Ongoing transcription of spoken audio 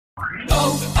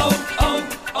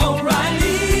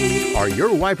O'Reilly. Are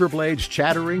your wiper blades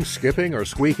chattering, skipping, or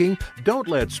squeaking? Don't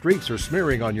let streaks or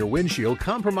smearing on your windshield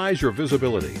compromise your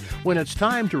visibility. When it's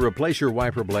time to replace your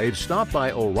wiper blades, stop by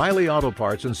O'Reilly Auto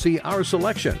Parts and see our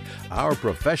selection. Our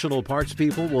professional parts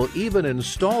people will even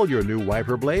install your new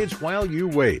wiper blades while you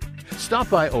wait. Stop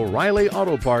by O'Reilly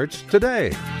Auto Parts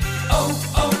today.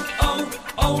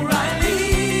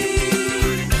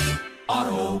 O'Reilly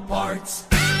Auto Parts.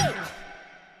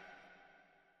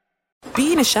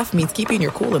 Being a chef means keeping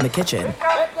your cool in the kitchen.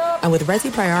 And with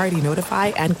Resi Priority Notify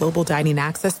and Global Dining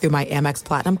Access through my Amex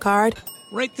Platinum card,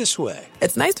 right this way.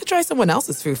 It's nice to try someone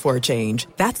else's food for a change.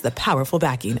 That's the powerful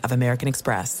backing of American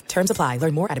Express. Terms apply.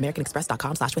 Learn more at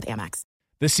americanexpress.com/withAmex.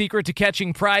 The secret to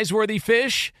catching prize-worthy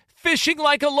fish? Fishing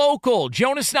like a local.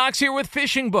 Jonas Knox here with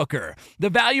Fishing Booker.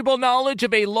 The valuable knowledge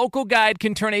of a local guide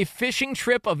can turn a fishing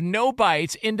trip of no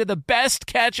bites into the best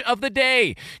catch of the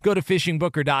day. Go to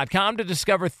fishingbooker.com to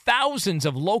discover thousands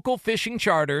of local fishing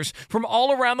charters from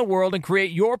all around the world and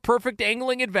create your perfect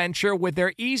angling adventure with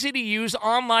their easy-to-use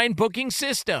online booking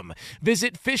system.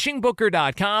 Visit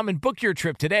fishingbooker.com and book your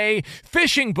trip today.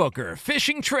 Fishing Booker.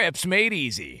 Fishing trips made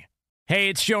easy. Hey,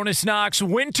 it's Jonas Knox.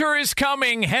 Winter is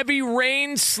coming. Heavy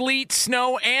rain, sleet,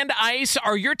 snow, and ice.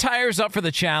 Are your tires up for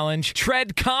the challenge?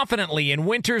 Tread confidently in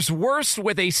winter's worst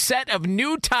with a set of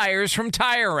new tires from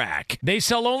Tire Rack. They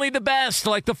sell only the best,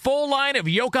 like the full line of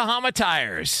Yokohama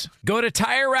tires. Go to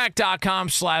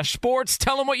TireRack.com/sports.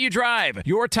 Tell them what you drive.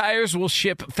 Your tires will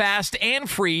ship fast and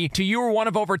free to you or one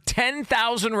of over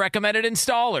 10,000 recommended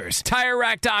installers.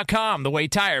 TireRack.com, the way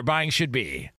tire buying should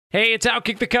be. Hey, it's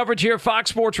Outkick the Coverage here, Fox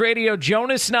Sports Radio.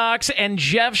 Jonas Knox and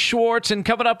Jeff Schwartz. And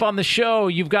coming up on the show,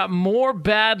 you've got more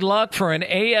bad luck for an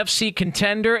AFC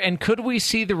contender. And could we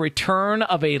see the return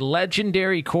of a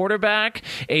legendary quarterback?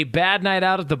 A bad night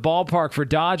out at the ballpark for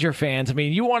Dodger fans. I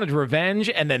mean, you wanted revenge,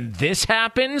 and then this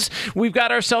happens? We've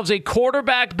got ourselves a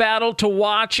quarterback battle to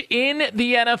watch in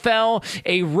the NFL.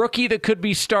 A rookie that could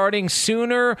be starting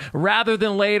sooner rather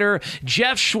than later.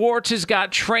 Jeff Schwartz has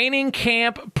got training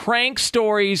camp prank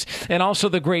stories. And also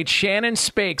the great Shannon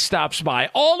Spake stops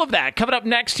by. All of that coming up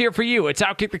next here for you. It's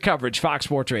Outkick the Coverage, Fox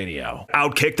Sports Radio.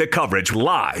 Outkick the Coverage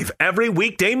live every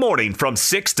weekday morning from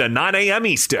 6 to 9 a.m.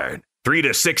 Eastern, 3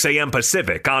 to 6 a.m.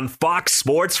 Pacific on Fox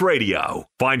Sports Radio.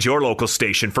 Find your local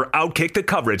station for Outkick the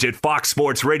Coverage at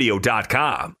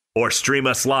foxsportsradio.com. Or stream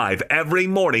us live every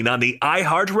morning on the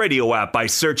iHeartRadio app by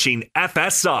searching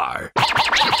FSR.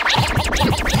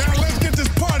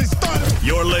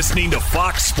 You're listening to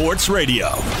Fox Sports Radio.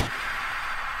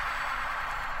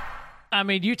 I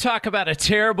mean, you talk about a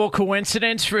terrible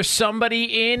coincidence for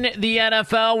somebody in the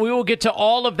NFL. We will get to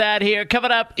all of that here.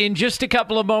 Coming up in just a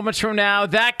couple of moments from now.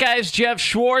 That guy's Jeff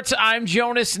Schwartz. I'm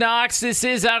Jonas Knox. This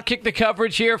is Outkick the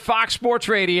Coverage here, Fox Sports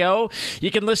Radio.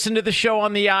 You can listen to the show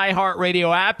on the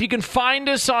iHeartRadio app. You can find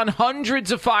us on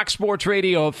hundreds of Fox Sports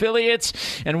Radio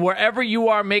affiliates. And wherever you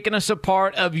are making us a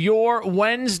part of your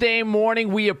Wednesday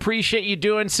morning, we appreciate you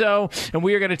doing so. And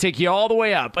we are going to take you all the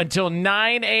way up until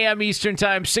 9 a.m. Eastern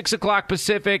Time, 6 o'clock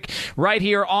Pacific, right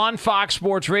here on Fox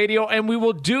Sports Radio. And we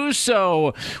will do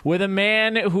so with a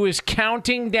man who is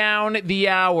counting down the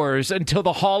hours until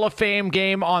the Hall of Fame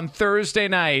game on Thursday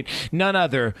night. None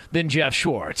other than Jeff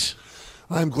Schwartz.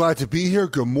 I'm glad to be here.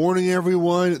 Good morning,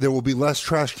 everyone. There will be less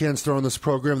trash cans thrown on this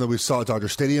program than we saw at Dodger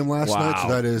Stadium last night. So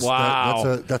that is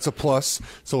that's a plus.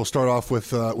 So we'll start off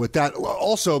with that.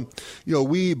 Also,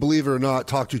 we, believe it or not,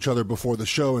 talk to each other before the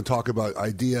show and talk about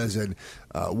ideas. And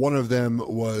one of them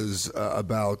was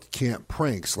about camp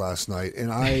pranks last night.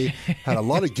 And I had a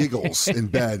lot of giggles in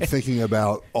bed thinking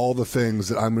about all the things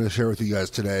that I'm going to share with you guys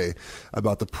today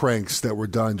about the pranks that were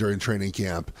done during training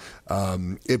camp.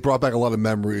 It brought back a lot of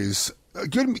memories.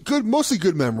 Good, mostly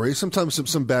good memories. Sometimes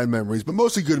some bad memories, but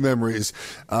mostly good memories.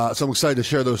 So I'm excited to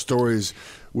share those stories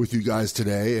with you guys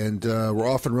today, and we're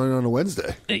off and running on a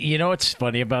Wednesday. You know what's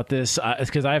funny about this? It's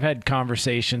because I've had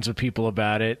conversations with people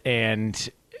about it, and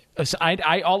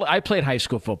I played high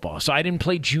school football, so I didn't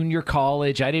play junior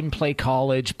college. I didn't play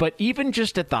college, but even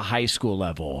just at the high school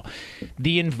level,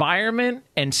 the environment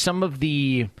and some of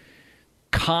the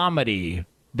comedy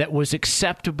that was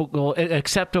acceptable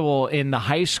in the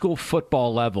high school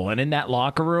football level and in that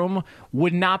locker room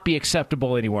would not be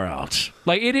acceptable anywhere else.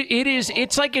 Like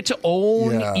it's like its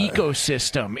own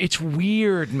ecosystem. It's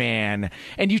weird, man.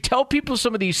 And you tell people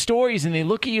some of these stories and they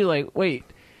look at you like, wait,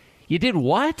 you did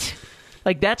what?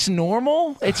 Like, that's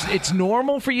normal. It's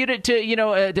normal for you to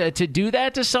do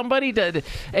that to somebody.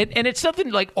 And it's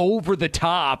nothing like over the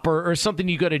top or something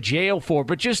you go to jail for,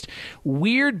 but just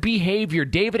weird behavior.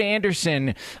 David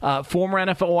Anderson, former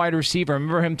NFL wide receiver, I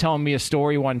remember him telling me a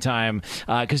story one time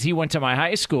because he went to my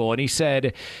high school, and he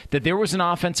said that there was an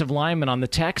offensive lineman on the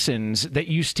Texans that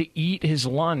used to eat his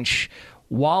lunch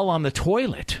while on the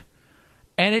toilet.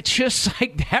 And it's just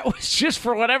like, that was just,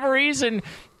 for whatever reason,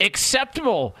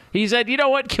 acceptable. He said, you know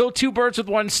what, kill two birds with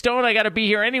one stone. I got to be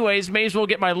here anyways. May as well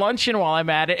get my lunch in while I'm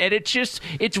at it. And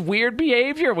it's weird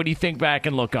behavior when you think back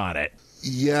and look on it.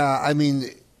 Yeah, I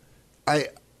mean, I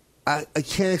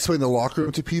can't explain the locker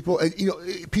room to people. And,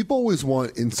 people always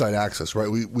want inside access, right?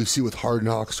 We see with Hard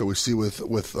Knocks, or we see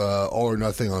with All or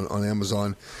Nothing on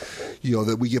Amazon,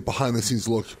 that we get behind the scenes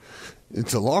look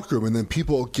into the locker room, and then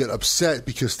people get upset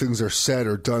because things are said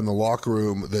or done in the locker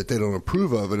room that they don't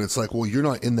approve of, and it's like, well, you're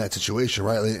not in that situation,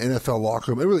 right? Like, NFL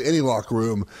locker room, and really any locker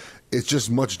room, it's just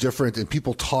much different, and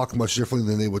people talk much differently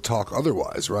than they would talk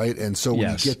otherwise, right? And so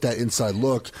when you get that inside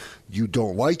look, you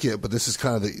don't like it, but this is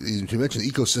kind of you mentioned, the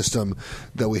ecosystem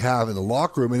that we have in the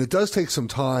locker room, and it does take some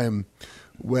time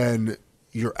when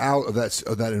you're out of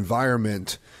that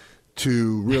environment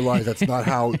to realize that's not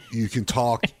how you can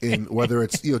talk in, whether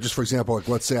it's, just for example, like,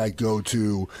 let's say I go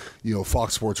to,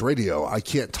 Fox Sports Radio. I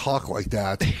can't talk like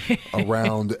that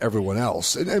around everyone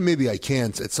else. And maybe I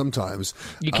can't at sometimes.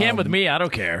 You can with me. I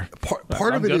don't care.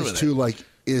 Part of it is too, like,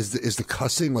 is the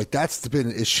cussing. Like, that's been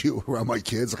an issue around my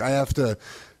kids. Like, I have to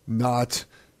not,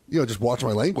 just watch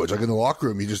my language. Like, in the locker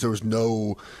room, there was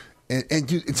no... And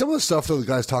dude, and some of the stuff that the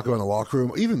guys talk about in the locker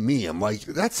room, even me, I'm like,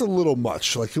 that's a little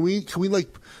much. Like, can we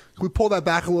pull that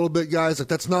back a little bit, guys? Like,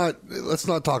 let's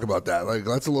not talk about that. Like,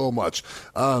 that's a little much.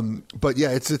 But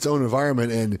yeah, it's its own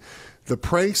environment, and the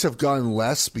pranks have gotten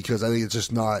less because I think it's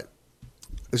just not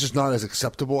as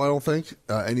acceptable, I don't think,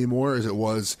 anymore as it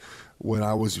was when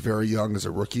I was very young as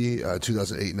a rookie,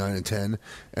 2008, 9, and 10.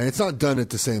 And it's not done at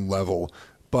the same level,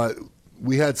 but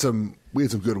we had some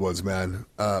good ones, man.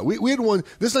 We had one.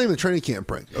 This is not even a training camp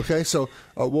prank. Okay, so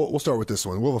we'll start with this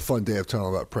one. We'll have a fun day of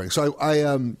telling about pranks. So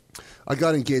I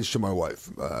got engaged to my wife,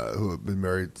 who have been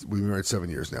married. We've been married 7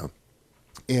 years now,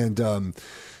 and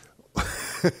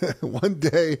one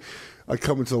day I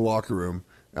come into the locker room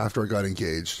after I got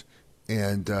engaged,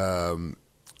 and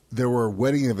there were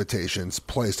wedding invitations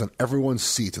placed on everyone's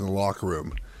seat in the locker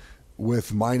room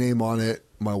with my name on it.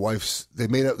 My wife's. They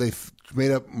made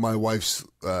up my wife's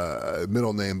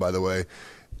middle name, by the way,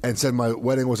 and said my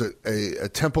wedding was a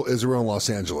Temple Israel in Los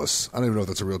Angeles. I don't even know if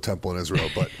that's a real temple in Israel,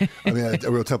 but I mean a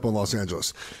real temple in Los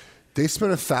Angeles. They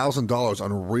spent $1,000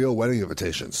 on real wedding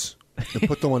invitations and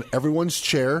put them on everyone's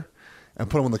chair and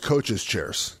put them on the coaches'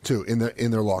 chairs too in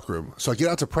their locker room. So I get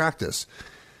out to practice,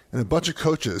 and a bunch of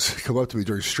coaches come up to me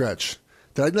during stretch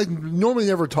that I'd normally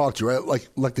never talk to, right?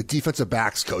 Like the defensive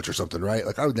backs coach or something, right?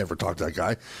 Like, I would never talk to that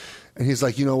guy. And he's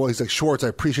like, he's like, Schwartz, I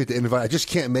appreciate the invite. I just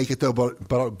can't make it though, but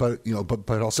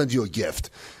I'll send you a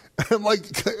gift. And I'm like,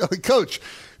 Coach,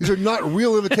 these are not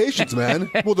real invitations, man.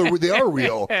 Well, they are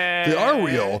real. They are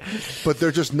real, but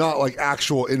they're just not like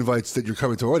actual invites that you're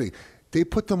coming to a wedding. They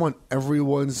put them on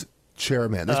everyone's chair,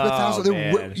 man. That's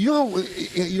 $1,000.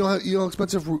 You know how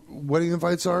expensive wedding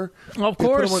invites are? Of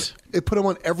course. They put them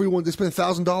on everyone. They spent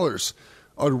 $1,000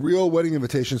 on real wedding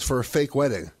invitations for a fake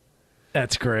wedding.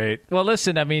 That's great. Well,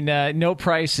 listen, I mean, no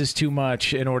price is too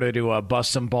much in order to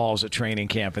bust some balls at training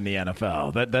camp in the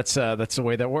NFL. That's the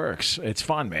way that works. It's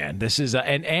fun, man. This is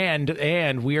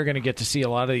and we are going to get to see a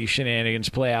lot of these shenanigans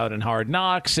play out in Hard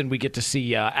Knocks, and we get to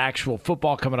see actual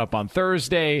football coming up on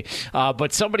Thursday.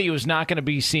 But somebody who's not going to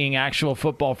be seeing actual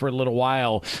football for a little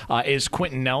while is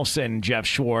Quenton Nelson, Jeff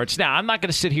Schwartz. Now, I'm not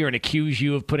going to sit here and accuse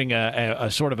you of putting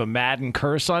a sort of a Madden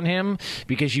curse on him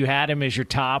because you had him as your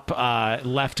top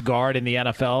left guard in the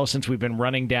NFL since we've been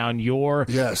running down your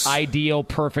ideal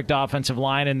perfect offensive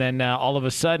line, and then all of a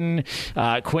sudden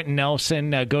Quenton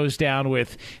Nelson goes down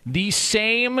with the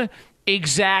same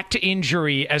exact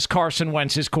injury as Carson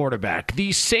Wentz, his quarterback.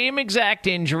 The same exact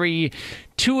injury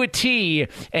to a T,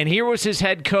 and here was his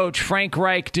head coach, Frank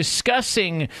Reich,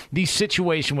 discussing the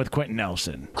situation with Quenton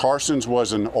Nelson. Carson's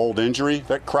was an old injury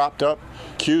that cropped up.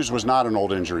 Q's was not an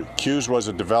old injury. Q's was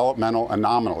a developmental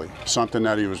anomaly, something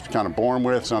that he was kind of born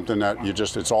with, something that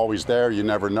it's always there, you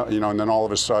never know, and then all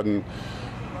of a sudden,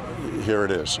 here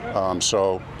it is.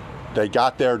 So they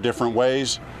got there different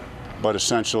ways, but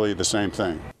essentially the same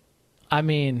thing. I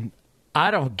mean,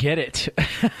 I don't get it.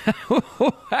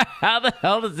 How the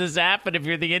hell does this happen if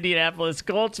you're the Indianapolis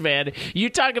Colts, man? You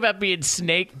talk about being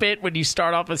snake bit when you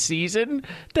start off a season.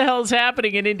 What the hell's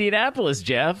happening in Indianapolis,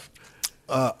 Jeff?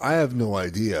 I have no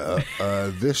idea.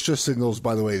 This just signals,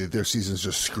 by the way, that their season's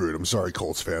just screwed. I'm sorry,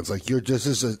 Colts fans. Like this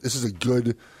is a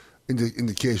good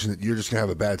indication that you're just gonna have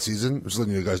a bad season. I'm just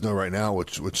letting you guys know right now,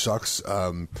 which sucks.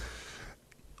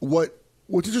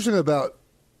 What's interesting about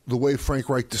the way Frank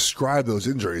Reich described those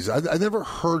injuries, I never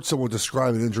heard someone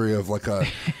describe an injury of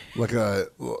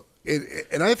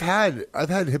and I've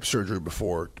had hip surgery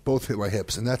before, both hit my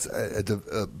hips, and that's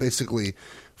basically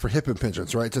for hip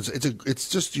impingements, right? So it's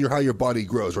just how your body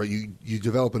grows, right? You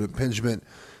develop an impingement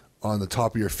on the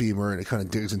top of your femur, and it kind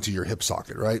of digs into your hip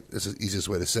socket, right? That's the easiest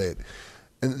way to say it.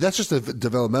 And that's just a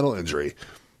developmental injury.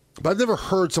 But I've never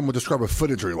heard someone describe a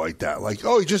foot injury like that. Like,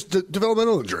 oh, just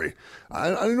developmental injury. I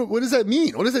don't know. What does that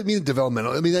mean? What does that mean,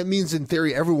 developmental? I mean, that means in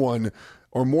theory everyone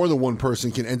or more than one person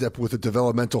can end up with a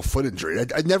developmental foot injury.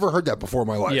 I'd never heard that before in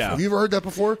my life. Yeah. Have you ever heard that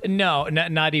before? No,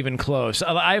 not even close.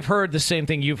 I've heard the same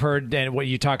thing you've heard and what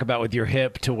you talk about with your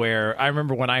hip, to where I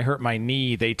remember when I hurt my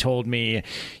knee, they told me,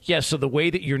 so the way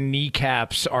that your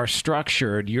kneecaps are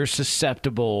structured, you're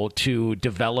susceptible to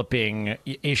developing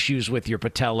issues with your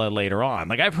patella later on.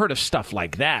 Like, I've heard of stuff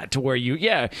like that, to where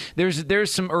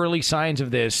there's some early signs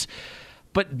of this.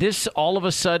 But this all of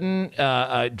a sudden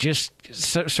just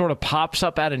sort of pops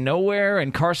up out of nowhere,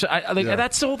 and Carson,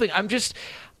 that's the whole thing.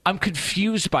 I'm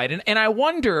confused by it, and I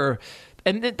wonder.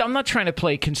 And I'm not trying to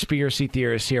play conspiracy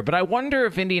theorist here, but I wonder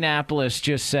if Indianapolis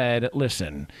just said,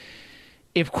 "Listen,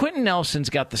 if Quentin Nelson's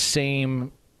got the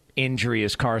same injury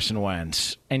as Carson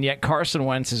Wentz, and yet Carson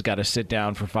Wentz has got to sit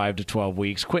down for 5 to 12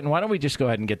 weeks. Quentin, why don't we just go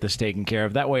ahead and get this taken care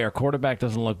of? That way our quarterback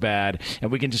doesn't look bad,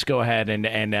 and we can just go ahead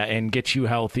and get you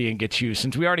healthy and get you,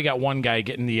 since we already got one guy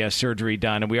getting the surgery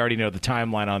done, and we already know the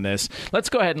timeline on this, let's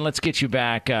go ahead and let's get you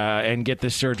back and get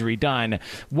this surgery done."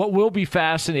 What will be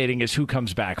fascinating is who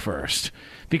comes back first,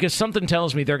 because something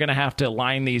tells me they're going to have to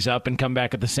line these up and come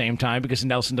back at the same time, because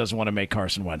Nelson doesn't want to make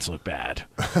Carson Wentz look bad.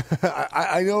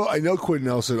 I know Quentin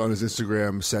Nelson on his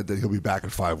Instagram said that he'll be back in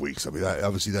 5 weeks. I mean,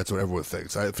 obviously that's what everyone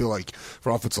thinks. I feel like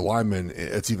for offensive linemen,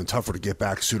 it's even tougher to get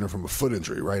back sooner from a foot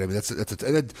injury, right? I mean, that's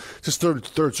his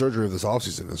third surgery of this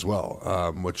offseason as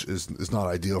well, which is not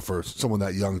ideal for someone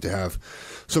that young to have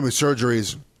so many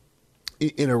surgeries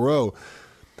in a row.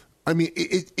 I mean,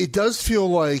 it does feel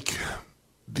like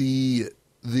the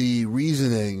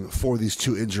reasoning for these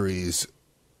two injuries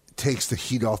takes the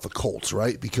heat off the Colts,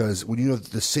 right? Because when you have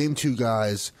the same two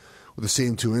guys with the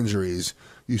same two injuries,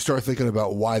 you start thinking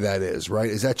about why that is, right?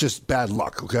 Is that just bad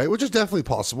luck, okay? Which is definitely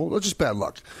possible. It's just bad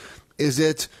luck. Is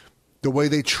it the way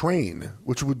they train,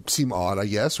 which would seem odd, I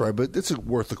guess, right? But it's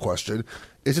worth the question.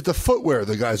 Is it the footwear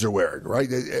the guys are wearing,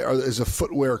 right? Is the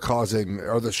footwear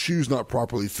are the shoes not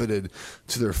properly fitted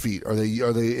to their feet? Are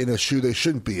they in a shoe they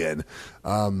shouldn't be in?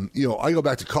 I go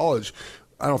back to college.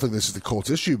 I don't think this is the Colts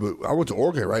issue, but I went to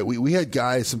Oregon, right? We had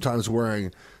guys sometimes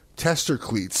wearing tester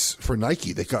cleats for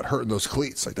Nike that got hurt in those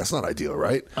cleats. Like, that's not ideal,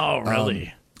 right? Oh,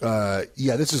 really?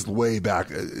 This is way back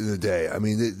in the day. I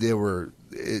mean, they were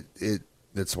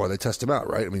that's why they test them out,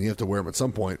 right? I mean, you have to wear them at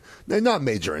some point. They're not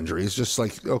major injuries, just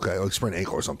like sprained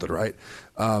ankle or something, right?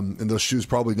 And those shoes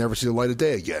probably never see the light of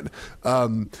day again.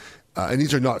 And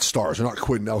these are not stars. They're not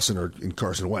Quentin Nelson or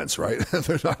Carson Wentz, right?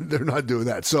 They're not doing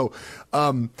that. So,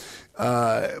 but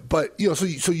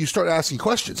so you start asking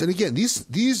questions, and again,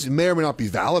 these may or may not be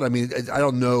valid. I mean, I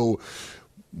don't know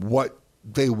what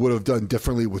they would have done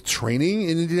differently with training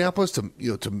in Indianapolis to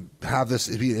have this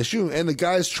be an issue. And the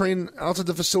guys train outside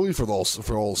the facility for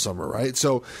all summer, right?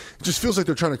 So it just feels like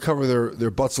they're trying to cover their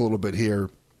butts a little bit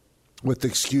here with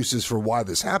excuses for why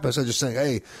this happens. I'm just saying,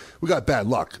 hey, we got bad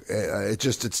luck.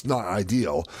 It's not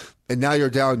ideal. And now you're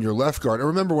down your left guard. And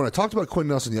remember, when I talked about Quentin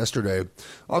Nelson yesterday,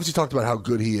 obviously talked about how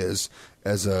good he is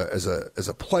as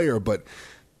a player, but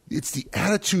it's the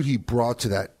attitude he brought to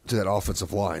that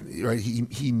offensive line, right?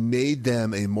 He made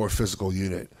them a more physical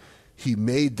unit. He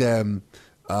made them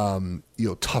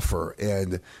tougher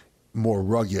and more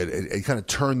rugged, and kind of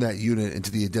turned that unit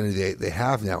into the identity they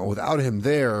have now. And without him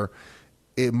there,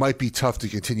 it might be tough to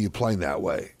continue playing that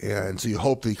way. And so you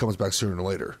hope that he comes back sooner or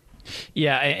later.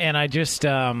 Yeah, and I just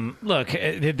look,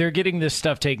 they're getting this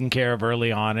stuff taken care of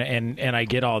early on, and I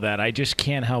get all that. I just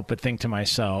can't help but think to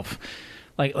myself,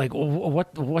 like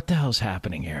what the hell's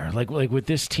happening here? Like with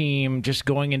this team just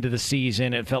going into the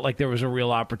season, it felt like there was a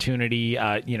real opportunity.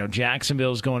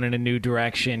 Jacksonville's going in a new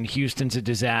direction. Houston's a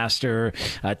disaster.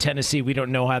 Tennessee, we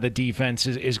don't know how the defense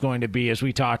is going to be. As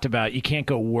we talked about, you can't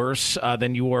go worse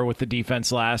than you were with the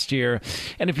defense last year.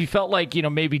 And if you felt like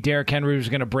maybe Derrick Henry was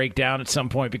going to break down at some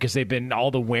point because they've been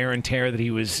all the wear and tear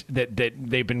that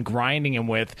they've been grinding him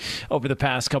with over the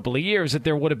past couple of years, that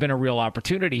there would have been a real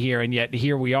opportunity here. And yet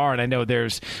here we are. And I know there's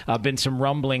there's been some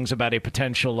rumblings about a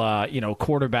potential,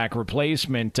 quarterback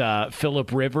replacement.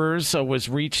 Phillip Rivers was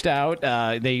reached out.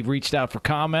 They reached out for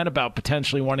comment about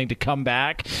potentially wanting to come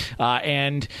back.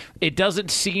 And it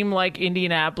doesn't seem like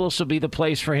Indianapolis will be the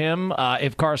place for him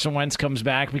if Carson Wentz comes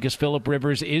back, because Phillip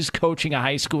Rivers is coaching a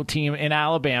high school team in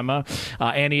Alabama,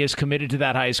 and he is committed to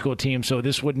that high school team. So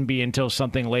this wouldn't be until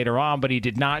something later on, but he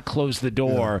did not close the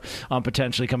door on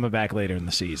potentially coming back later in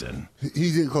the season.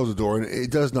 He didn't close the door, and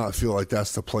it does not feel like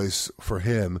that's the place for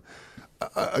him.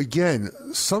 Again,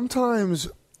 sometimes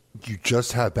you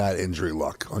just have bad injury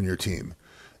luck on your team.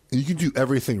 And you can do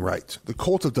everything right. The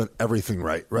Colts have done everything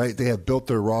right? They have built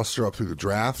their roster up through the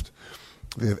draft.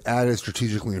 They have added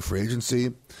strategically in free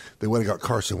agency. They went and got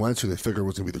Carson Wentz, who they figured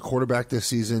was going to be the quarterback this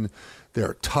season.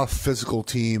 They're a tough physical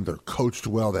team. They're coached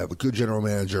well. They have a good general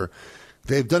manager.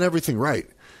 They've done everything right.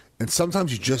 And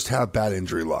sometimes you just have bad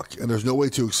injury luck, and there's no way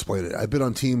to explain it. I've been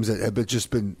on teams that have just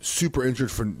been super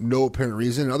injured for no apparent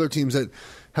reason, and other teams that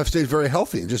have stayed very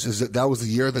healthy. And just that was the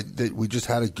year that we just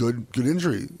had a good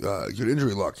injury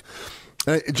luck.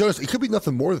 And Jonas, it could be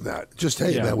nothing more than that. Just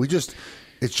man,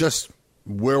 it's just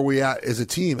where we at as a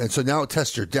team. And so now it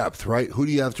tests your depth, right? Who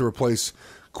do you have to replace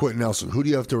Quentin Nelson? Who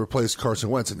do you have to replace Carson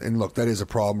Wentz? And look, that is a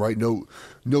problem, right?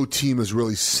 No team is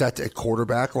really set at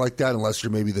quarterback like that, unless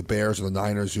you're maybe the Bears or the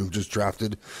Niners who've just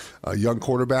drafted young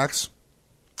quarterbacks.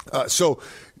 So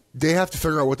they have to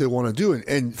figure out what they want to do.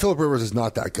 And Phillip Rivers is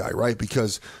not that guy, right?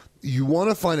 Because you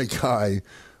want to find a guy,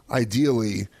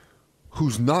 ideally,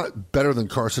 who's not better than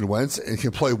Carson Wentz and can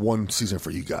play one season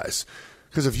for you guys.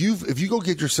 Because if you go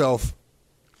get yourself,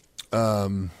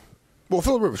 Phillip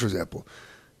Rivers, for example,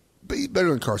 better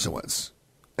than Carson Wentz.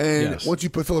 And once you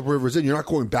put Phillip Rivers in, you're not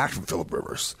going back from Phillip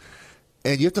Rivers.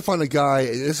 And you have to find a guy,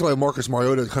 and this is why Marcus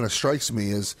Mariota kind of strikes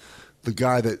me as the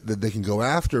guy that they can go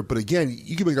after. But again,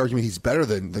 you can make the argument he's better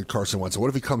than Carson Wentz. So what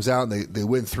if he comes out and they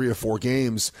win 3 or 4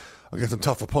 games against some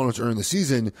tough opponents early in the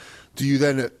season? Do you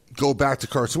then go back to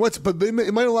Carson Wentz? But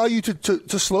it might allow you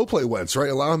to slow play Wentz, right?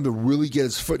 Allow him to really get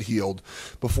his foot healed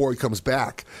before he comes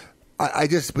back.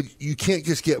 But you can't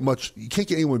just get much. You can't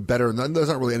get anyone better, and there's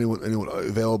not really anyone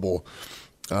available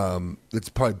that's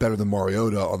probably better than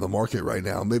Mariota on the market right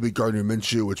now. Maybe Gardner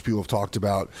Minshew, which people have talked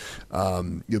about.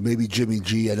 Maybe Jimmy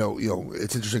G. I know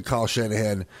it's interesting. Kyle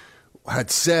Shanahan had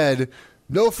said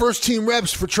no first team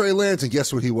reps for Trey Lance, and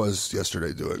guess what he was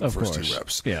yesterday doing? First team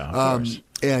reps. Yeah.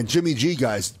 And Jimmy G,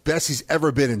 guys, best he's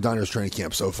ever been in Niners training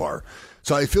camp so far.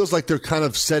 So it feels like they're kind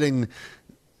of setting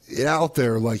it out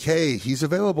there like, hey, he's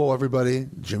available, everybody.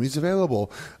 Jimmy's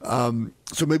available.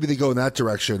 So maybe they go in that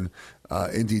direction.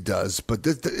 Indy does. But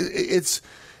it's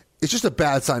just a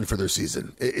bad sign for their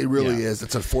season. It really is.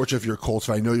 It's unfortunate if you're a Colts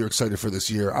fan. I know you're excited for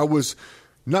this year. I was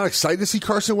not excited to see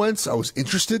Carson Wentz. I was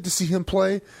interested to see him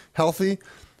play healthy.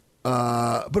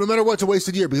 But no matter what, it's a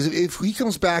wasted year, because if he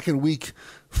comes back in week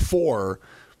 4,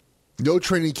 no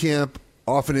training camp,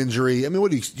 off an injury, I mean,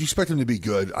 do you expect him to be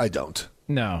good? I don't.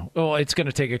 No. Well, it's going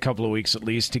to take a couple of weeks at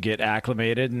least to get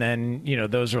acclimated, and then,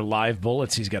 those are live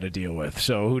bullets he's got to deal with.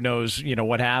 So who knows,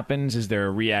 what happens? Is there a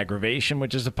re-aggravation,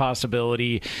 which is a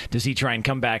possibility? Does he try and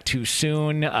come back too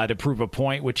soon to prove a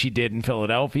point, which he did in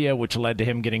Philadelphia, which led to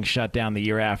him getting shut down the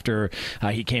year after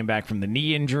he came back from the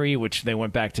knee injury, which they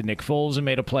went back to Nick Foles and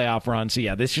made a playoff run.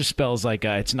 So, this just spells like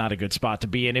it's not a good spot to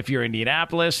be in if you're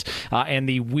Indianapolis, and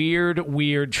the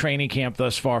weird training camp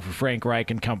thus far for Frank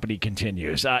Reich and company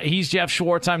continues. He's Jeff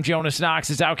Schwartz. I'm Jonas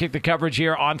Knox. It's Outkick the Coverage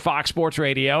here on Fox Sports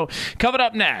Radio. Coming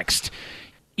up next,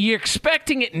 you're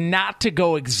expecting it not to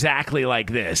go exactly like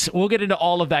this. We'll get into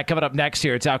all of that coming up next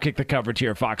here. It's Outkick the Coverage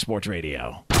here at Fox Sports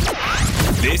Radio.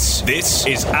 This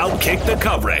is Outkick the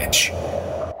Coverage.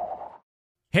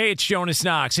 Hey, it's Jonas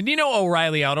Knox, and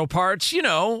O'Reilly Auto Parts,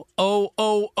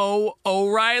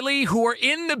 O'Reilly, who are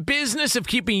in the business of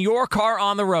keeping your car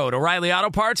on the road. O'Reilly Auto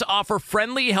Parts offer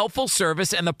friendly, helpful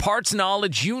service and the parts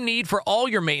knowledge you need for all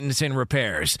your maintenance and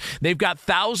repairs. They've got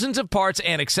thousands of parts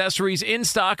and accessories in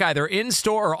stock, either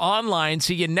in-store or online,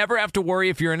 so you never have to worry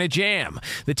if you're in a jam.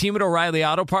 The team at O'Reilly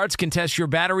Auto Parts can test your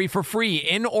battery for free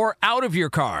in or out of your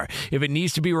car. If it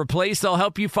needs to be replaced, they'll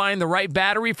help you find the right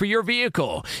battery for your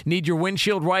vehicle. Need your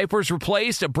windshield wipers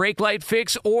replaced, a brake light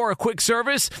fix, or a quick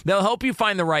service? They'll help you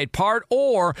find the right part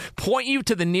or point you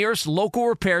to the nearest local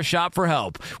repair shop for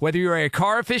help. Whether you're a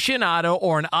car aficionado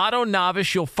or an auto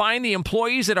novice, you'll find the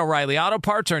employees at O'Reilly Auto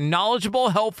Parts are knowledgeable,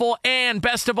 helpful, and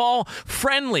best of all,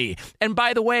 friendly. And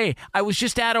by the way, I was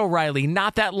just at O'Reilly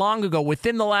not that long ago,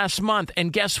 within the last month,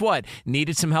 and guess what?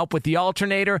 Needed some help with the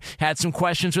alternator, had some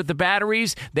questions with the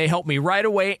batteries. They helped me right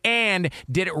away and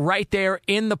did it right there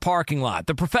in the parking lot.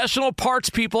 The professional parts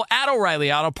people at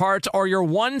O'Reilly Auto Parts are your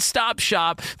one-stop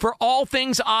shop for all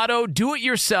things auto,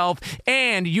 do-it-yourself,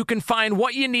 and you can find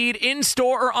what you need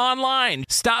in-store or online.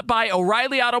 Stop by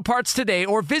O'Reilly Auto Parts today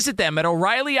or visit them at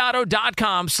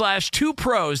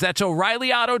O'ReillyAuto.com/2pros. That's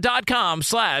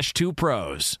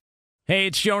O'ReillyAuto.com/2pros. Hey,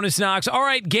 it's Jonas Knox. All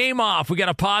right, game off. We got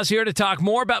to pause here to talk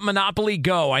more about Monopoly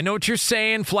Go. I know what you're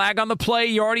saying, flag on the play.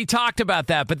 You already talked about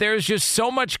that, but there's just so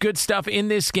much good stuff in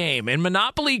this game. In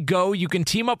Monopoly Go, you can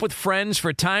team up with friends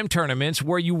for time tournaments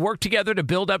where you work together to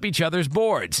build up each other's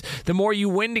boards. The more you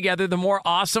win together, the more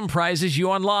awesome prizes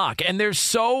you unlock. And there's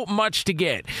so much to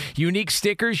get. Unique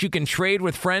stickers you can trade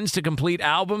with friends to complete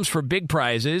albums for big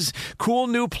prizes. Cool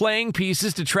new playing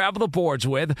pieces to travel the boards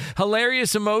with.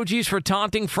 Hilarious emojis for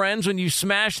taunting friends when you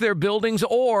smash their buildings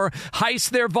or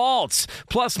heist their vaults.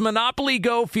 Plus, Monopoly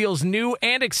Go feels new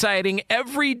and exciting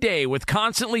every day with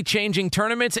constantly changing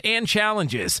tournaments and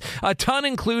challenges. A ton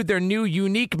include their new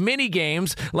unique mini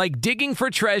games like digging for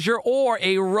treasure or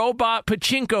a robot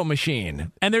pachinko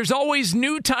machine. And there's always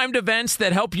new timed events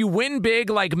that help you win big,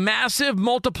 like massive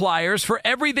multipliers for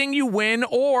everything you win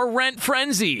or rent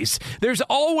frenzies. There's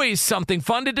always something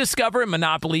fun to discover in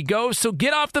Monopoly Go, so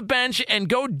get off the bench and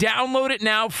go download it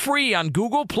now free on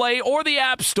Google Play or the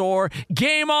App Store.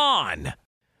 Game on!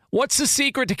 What's the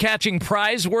secret to catching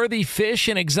prize-worthy fish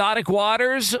in exotic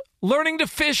waters? Learning to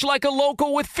fish like a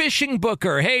local with Fishing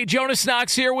Booker. Hey, Jonas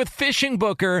Knox here with Fishing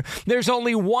Booker. There's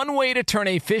only one way to turn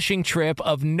a fishing trip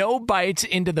of no bites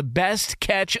into the best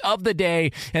catch of the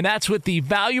day, and that's with the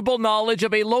valuable knowledge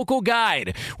of a local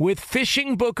guide. With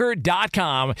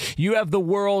FishingBooker.com, you have the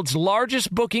world's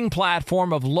largest booking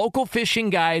platform of local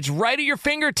fishing guides right at your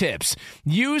fingertips.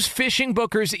 Use Fishing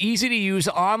Booker's easy-to-use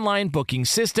online booking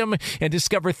system and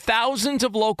discover thousands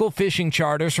of local fishing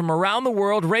charters from around the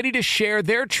world ready to share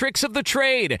their tricks of the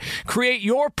trade. Create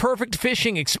your perfect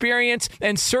fishing experience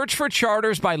and search for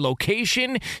charters by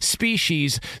location,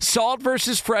 species, salt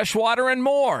versus freshwater, and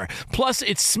more. Plus,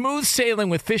 it's smooth sailing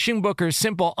with Fishing Booker's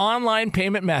simple online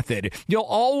payment method. You'll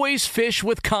always fish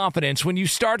with confidence when you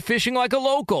start fishing like a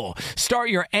local. Start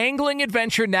your angling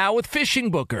adventure now with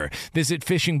Fishing Booker. Visit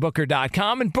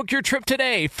FishingBooker.com and book your trip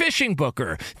today. Fishing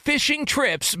Booker. Fishing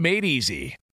trips made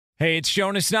easy. Hey, it's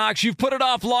Jonas Knox. You've put it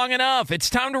off long enough. It's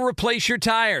time to replace your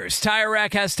tires. Tire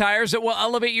Rack has tires that will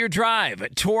elevate your drive.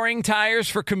 Touring tires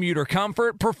for commuter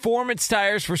comfort, performance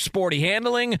tires for sporty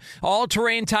handling,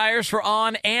 all-terrain tires for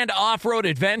on- and off-road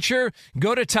adventure.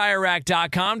 Go to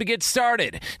TireRack.com to get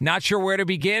started. Not sure where to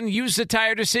begin? Use the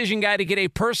Tire Decision Guide to get a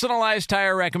personalized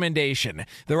tire recommendation.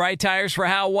 The right tires for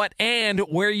how, what, and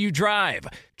where you drive.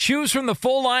 Choose from the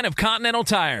full line of Continental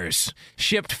tires.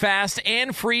 Shipped fast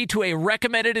and free to a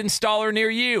recommended installer near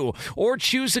you. Or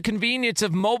choose the convenience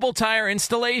of mobile tire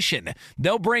installation.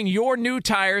 They'll bring your new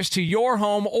tires to your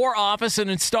home or office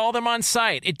and install them on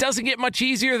site. It doesn't get much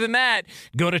easier than that.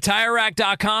 Go to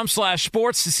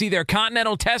TireRack.com/sports to see their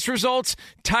Continental test results,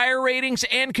 tire ratings,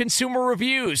 and consumer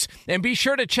reviews. And be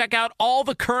sure to check out all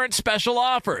the current special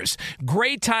offers.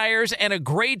 Great tires and a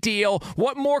great deal.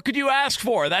 What more could you ask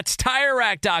for? That's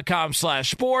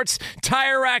TireRack.com/sports.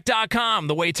 TireRack.com,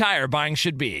 the way tire buying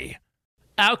should be.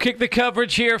 Outkick the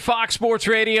coverage here, Fox Sports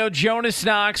Radio. Jonas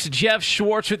Knox, Jeff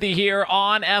Schwartz with you here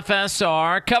on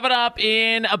FSR. Coming up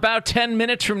in about 10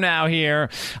 minutes from now here,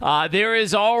 there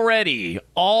is already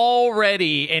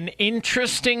an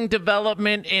interesting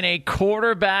development in a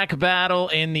quarterback battle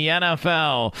in the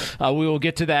NFL. We will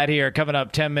get to that here coming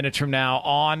up 10 minutes from now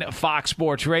on Fox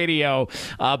Sports Radio.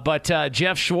 But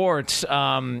Jeff Schwartz,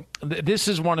 this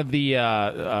is one of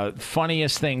the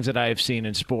funniest things that I have seen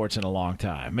in sports in a long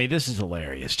time. I mean, this is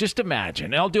hilarious. Just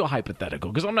imagine, and I'll do a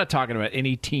hypothetical, because I'm not talking about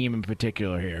any team in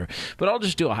particular here, but I'll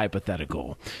just do a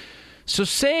hypothetical. So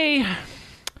say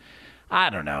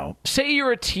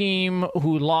you're a team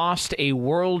who lost a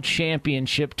world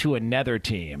championship to another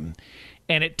team,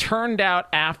 and it turned out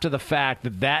after the fact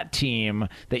that that team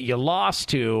that you lost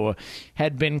to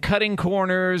had been cutting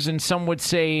corners and some would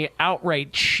say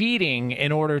outright cheating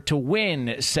in order to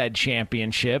win said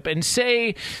championship. And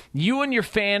say you and your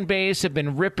fan base have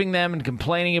been ripping them and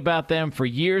complaining about them for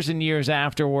years and years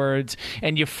afterwards,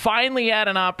 and you finally had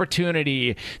an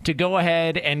opportunity to go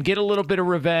ahead and get a little bit of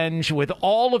revenge with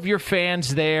all of your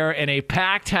fans there in a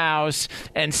packed house,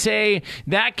 and say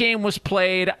that game was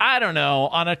played, I don't know,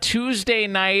 on a Tuesday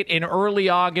night in early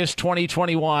August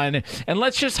 2021, and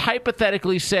let's just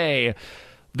hypothetically say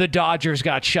the Dodgers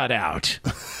got shut out.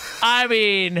 I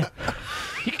mean,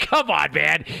 come on,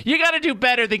 man. You got to do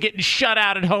better than getting shut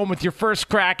out at home with your first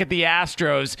crack at the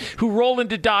Astros, who roll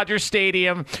into Dodger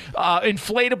Stadium,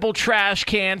 inflatable trash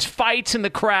cans, fights in the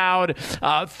crowd,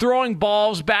 throwing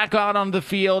balls back out on the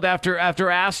field after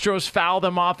Astros foul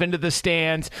them off into the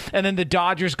stands, and then the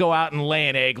Dodgers go out and lay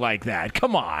an egg like that.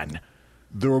 Come on.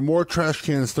 There were more trash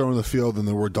cans thrown in the field than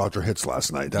there were Dodger hits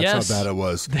last night. That's how bad it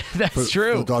was. That's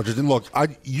true. For the Dodgers. And look,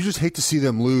 you just hate to see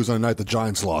them lose on a night the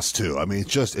Giants lost too. I mean,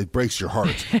 it breaks your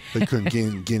heart. They couldn't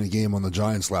gain a game on the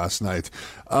Giants last night.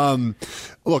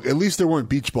 Look, at least there weren't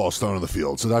beach balls thrown in the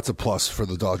field, so that's a plus for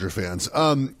the Dodger fans.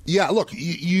 Look,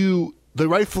 they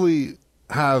rightfully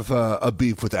have a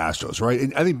beef with the Astros, right?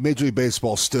 And I think Major League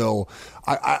Baseball still,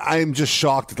 I am just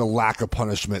shocked at the lack of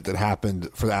punishment that happened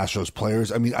for the Astros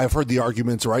players. I mean, I've heard the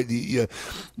arguments, right? You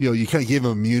kind of give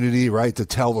them immunity, right, to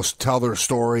tell their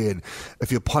story, and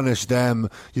if you punish them,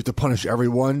 you have to punish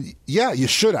everyone. Yeah, you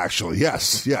should actually.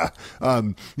 Yes, yeah.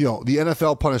 The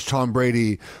NFL punished Tom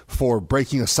Brady for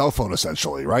breaking a cell phone,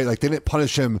 essentially, right? Like they didn't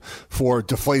punish him for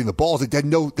deflating the balls.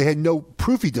 They had no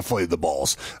proof he deflated the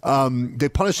balls. They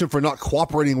punished him for not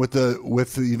cooperating with the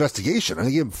investigation. I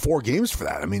think he gave him 4 games for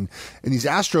that. I mean, and these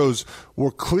Astros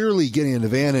were clearly getting an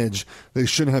advantage they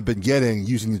shouldn't have been getting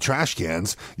using the trash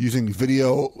cans, using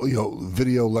video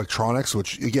electronics,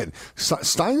 which again,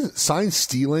 sign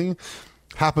stealing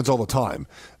happens all the time.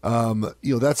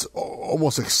 That's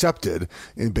almost accepted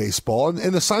in baseball,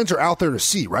 and the signs are out there to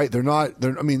see, right?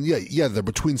 They're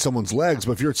between someone's legs,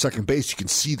 but if you're at second base, you can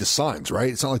see the signs, right?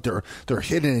 It's not like they're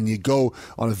hidden and you go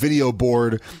on a video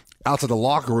board out to the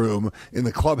locker room in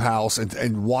the clubhouse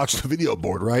and watch the video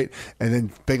board, right? And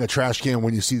then bang a trash can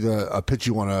when you see a pitch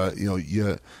you want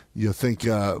to, you think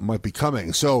might be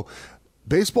coming. So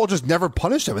baseball just never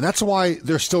punished them, and that's why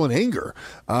they're still in anger.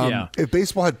 If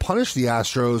baseball had punished the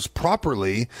Astros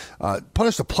properly,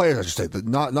 punished the players, I should say,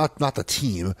 not the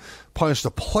team, punished the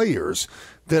players,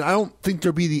 then I don't think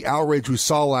there'd be the outrage we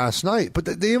saw last night. But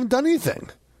they haven't done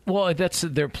anything. Well, that's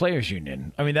their players'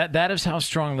 union. I mean, that is how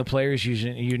strong the players'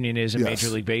 union is in Major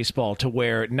League Baseball, to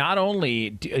where not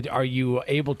only are you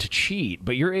able to cheat,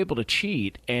 but you're able to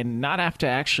cheat and not have to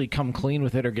actually come clean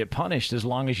with it or get punished, as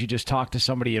long as you just talk to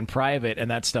somebody in private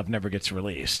and that stuff never gets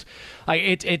released.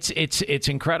 It's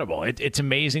incredible. It's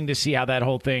amazing to see how that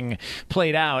whole thing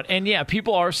played out. And yeah,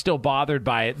 people are still bothered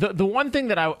by it. The one thing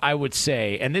that I would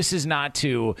say, and this is not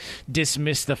to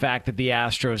dismiss the fact that the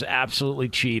Astros absolutely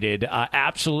cheated,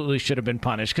 absolutely should have been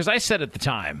punished, because I said at the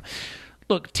time,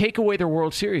 look, take away their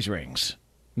World Series rings,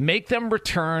 make them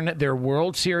return their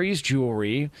World Series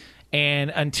jewelry,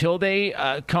 and until they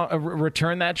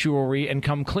return that jewelry and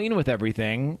come clean with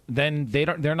everything, then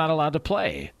they're not allowed to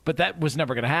play. But that was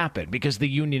never going to happen because the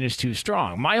union is too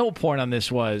strong. My whole point on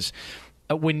this was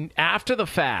when after the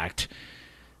fact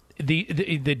the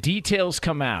details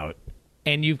come out,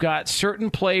 and you've got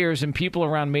certain players and people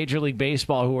around Major League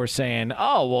Baseball who are saying,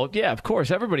 oh, well, yeah, of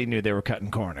course, everybody knew they were cutting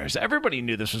corners. Everybody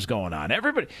knew this was going on.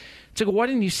 It's like, why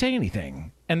didn't you say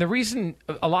anything? And the reason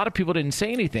a lot of people didn't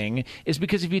say anything is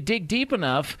because if you dig deep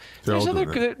enough, there's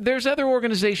other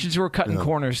organizations who are cutting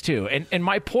corners too. And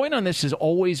my point on this has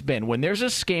always been, when there's a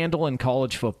scandal in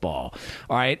college football,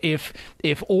 all right, if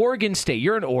Oregon State,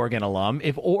 you're an Oregon alum,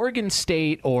 if Oregon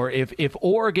State or if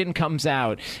Oregon comes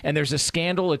out and there's a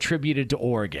scandal attributed to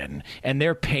Oregon and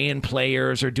they're paying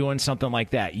players or doing something like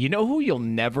that, you know who you'll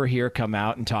never hear come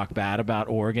out and talk bad about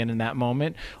Oregon in that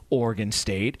moment? Oregon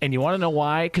State. And you want to know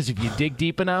why? Because if you dig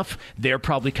deep enough, they're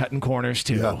probably cutting corners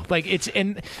too. Yeah. Like it's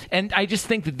and I just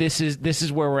think that this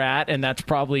is where we're at, and that's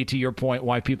probably, to your point,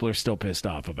 why people are still pissed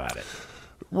off about it.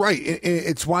 Right.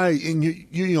 It's why, and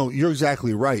you're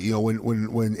exactly right.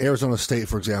 When Arizona State,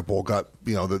 for example, got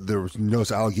there was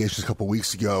those allegations a couple of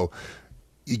weeks ago.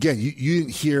 Again, you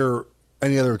didn't hear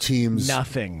any other teams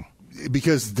nothing.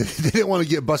 Because they didn't want to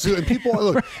get busted, and people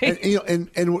look,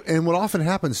 and what often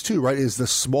happens too, right, is the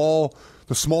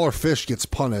smaller fish gets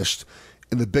punished,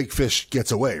 and the big fish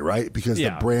gets away, right? Because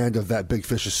the brand of that big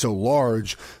fish is so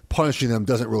large, punishing them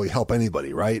doesn't really help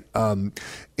anybody, right? And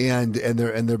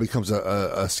there becomes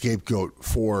a scapegoat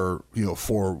for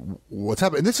what's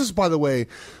happened. And this is, by the way,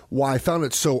 why I found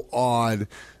it so odd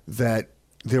that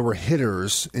there were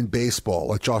hitters in baseball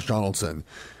like Josh Donaldson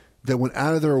that went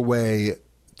out of their way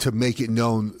to make it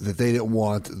known that they didn't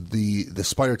want the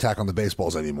spider tack on the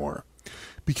baseballs anymore,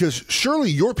 because surely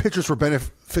your pitchers were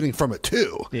benefiting from it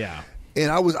too. Yeah,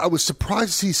 and I was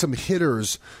surprised to see some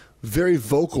hitters very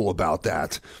vocal about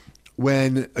that,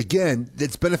 when again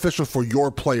it's beneficial for your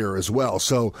player as well.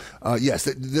 So yes,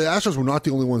 the Astros were not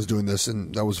the only ones doing this,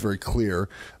 and that was very clear.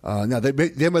 Now they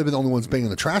might have been the only ones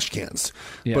banging the trash cans,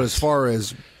 yes. But as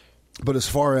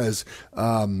far as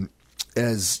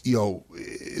as the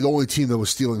only team that was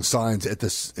stealing signs at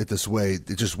this way.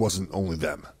 It just wasn't only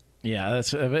them. Yeah,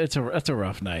 it's a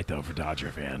rough night though for Dodger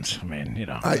fans. I mean,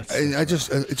 it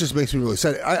just makes me really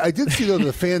sad. I did see though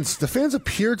the fans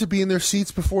appeared to be in their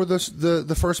seats before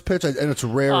the first pitch, and it's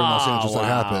rare in Los Angeles that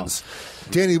happens.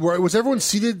 Danny, was everyone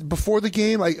seated before the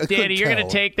game? Danny, you're going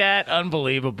to take that?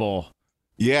 Unbelievable.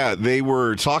 Yeah, they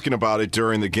were talking about it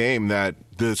during the game that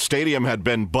the stadium had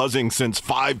been buzzing since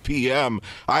 5 p.m.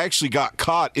 I actually got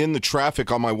caught in the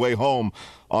traffic on my way home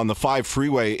on the 5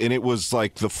 freeway, and it was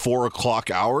like the 4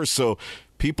 o'clock hour. So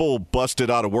people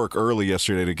busted out of work early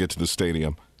yesterday to get to the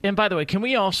stadium. And by the way, can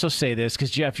we also say this? Because,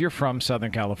 Jeff, you're from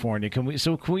Southern California. Can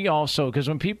we also, because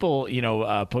when people,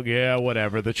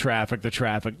 whatever, the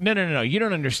traffic. No. You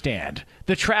don't understand.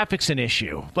 The traffic's an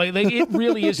issue. Like it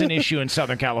really is an issue in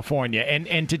Southern California.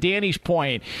 And to Danny's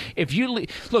point, if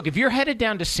you're headed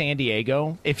down to San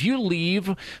Diego, if you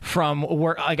leave from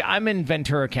where, like I'm in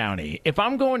Ventura County, if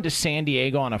I'm going to San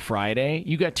Diego on a Friday,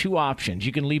 you got two options.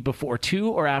 You can leave before 2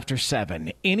 or after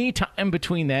 7. Any time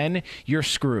between then, you're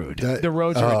screwed. The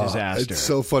roads are a disaster. It's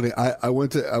so funny. I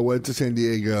went to San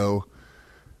Diego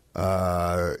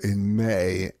in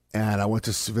May, and I went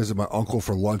to visit my uncle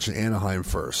for lunch in Anaheim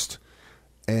first.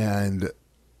 And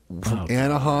from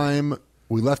Anaheim,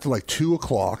 we left at like 2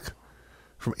 o'clock.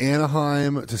 From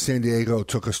Anaheim to San Diego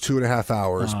took us 2.5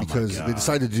 hours because they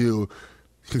decided to do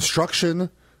construction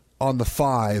on the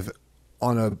 5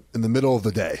 in the middle of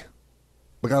the day.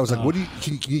 Like I was like, "What do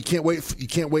you can't wait? You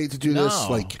can't wait to do this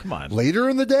like later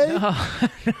in the day?" No.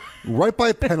 Right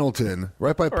by Pendleton.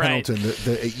 Right.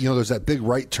 There's that big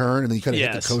right turn, and then you kind of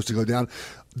hit the coast to go down.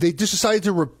 They just decided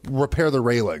to repair the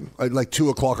railing at like 2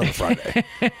 o'clock on a Friday.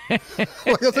 That's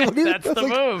the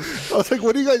move. I was like,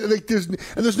 "What do you guys like?"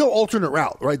 There's no alternate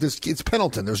route, right? It's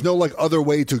Pendleton. There's no like other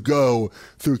way to go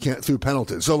through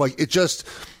Pendleton. So like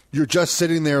you're just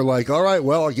sitting there like, all right,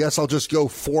 well, I guess I'll just go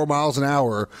 4 miles an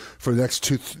hour for the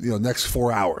next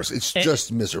 4 hours. It's just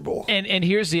miserable. And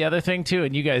here's the other thing, too,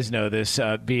 and you guys know this,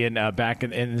 being back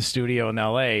in the studio in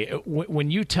L.A., when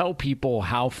you tell people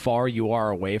how far you are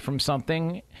away from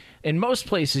something, in most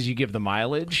places you give the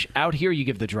mileage. Out here you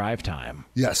give the drive time.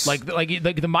 Yes. Like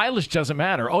the mileage doesn't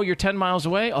matter. Oh, you're 10 miles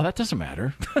away? Oh, that doesn't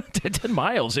matter. 10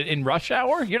 miles in rush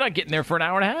hour? You're not getting there for an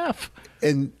hour and a half.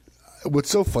 And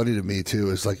what's so funny to me, too,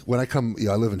 is like when I come,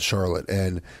 I live in Charlotte,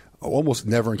 and I almost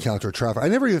never encounter traffic. I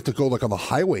never even have to go like on the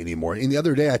highway anymore. And the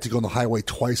other day I had to go on the highway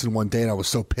twice in one day, and I was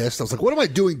so pissed. I was like, what am I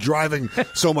doing driving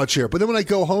so much here? But then when I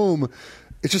go home,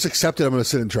 it's just accepted I'm going to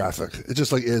sit in traffic. It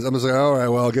just like is. I'm just like, all right,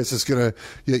 well, I guess it's going to,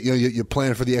 you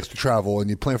plan for the extra travel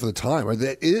and you plan for the time.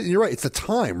 Right? You're right. It's the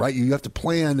time, right? You have to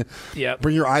plan. Yep.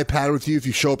 Bring your iPad with you if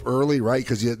you show up early, right?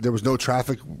 Because there was no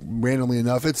traffic randomly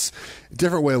enough. It's a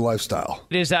different way of lifestyle.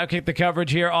 It is Outkick the coverage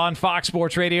here on Fox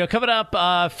Sports Radio. Coming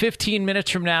up 15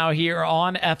 minutes from now here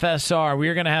on FSR,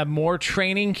 we're going to have more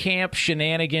training camp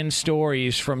shenanigans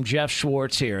stories from Jeff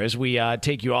Schwartz here as we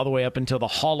take you all the way up until the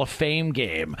Hall of Fame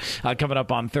game coming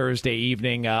up on Thursday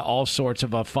evening. All sorts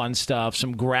of fun stuff,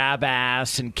 some grab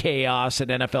ass and chaos at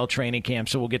NFL training camp.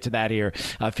 So we'll get to that here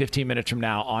 15 minutes from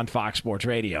now on Fox Sports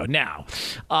Radio. Now,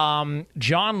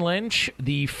 John Lynch,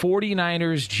 the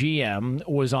 49ers GM,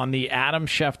 was on the Adam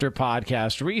Schefter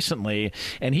podcast recently,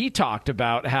 and he talked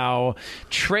about how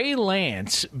Trey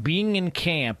Lance being in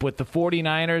camp with the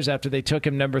 49ers after they took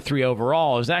him number 3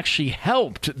 overall has actually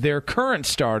helped their current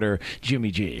starter,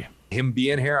 Jimmy G. Him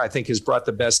being here, I think, has brought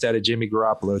the best out of Jimmy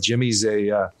Garoppolo. Jimmy's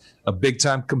a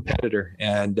big-time competitor,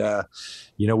 and,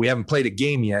 we haven't played a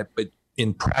game yet, but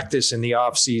in practice in the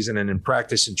offseason and in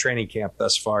practice in training camp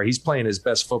thus far, he's playing his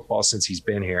best football since he's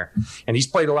been here. And he's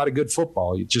played a lot of good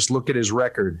football. You just look at his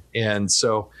record. And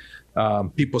so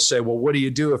people say, well, what do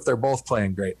you do if they're both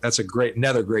playing great? That's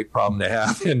another great problem to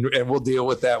have, and we'll deal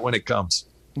with that when it comes.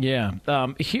 Yeah.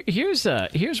 Here's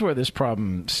where this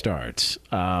problem starts.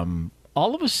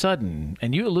 All of a sudden,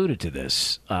 and you alluded to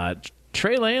this,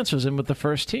 Trey Lance was in with the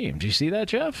first team. Do you see that,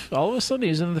 Jeff? All of a sudden,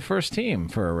 he's in the first team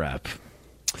for a rep.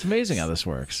 It's amazing how this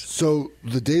works. So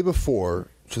the day before,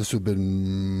 so this would have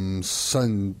been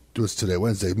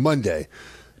Monday,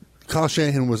 Kyle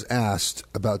Shanahan was asked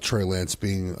about Trey Lance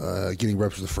getting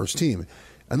reps with the first team.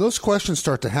 And those questions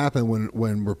start to happen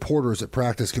when reporters at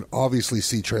practice can obviously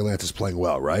see Trey Lance is playing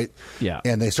well, right? Yeah.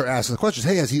 And they start asking the questions,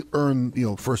 hey, has he earned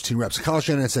first team reps? Kyle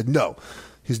Shanahan said, no,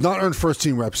 he's not earned first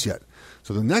team reps yet.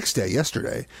 So the next day,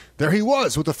 yesterday, there he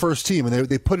was with the first team, and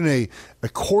they put in a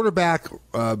quarterback,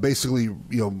 mobile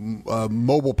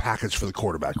package for the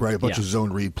quarterback, right? A bunch of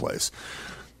zone read plays.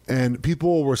 And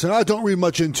people were saying, don't read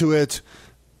much into it.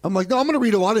 I'm like, no, I'm going to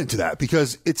read a lot into that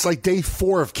because it's like day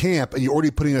 4 of camp and you're already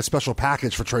putting in a special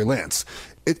package for Trey Lance.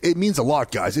 It means a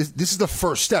lot, guys. This is the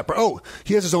first step. Oh,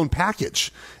 he has his own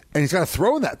package and he's got to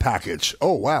throw in that package.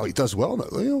 Oh, wow, he does well.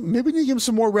 Maybe we need to give him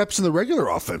some more reps in the regular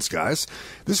offense, guys.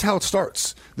 This is how it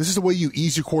starts. This is the way you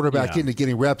ease your quarterback into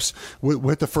getting reps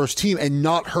with the first team and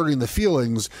not hurting the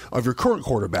feelings of your current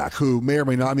quarterback who may or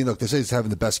may not. I mean, look, they say he's having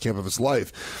the best camp of his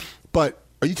life, but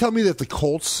are you telling me that if the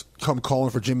Colts come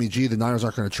calling for Jimmy G, the Niners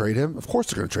aren't going to trade him? Of course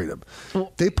they're going to trade him.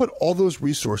 Well, they put all those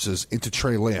resources into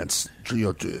Trey Lance,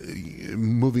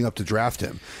 moving up to draft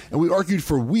him. And we argued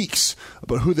for weeks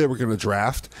about who they were going to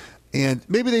draft. And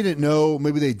maybe they didn't know,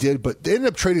 maybe they did, but they ended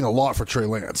up trading a lot for Trey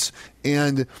Lance.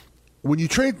 And when you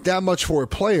trade that much for a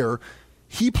player,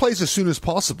 he plays as soon as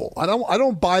possible. I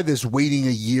don't buy this waiting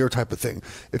a year type of thing.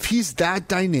 If he's that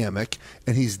dynamic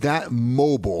and he's that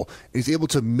mobile, and he's able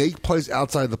to make plays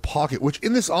outside the pocket, which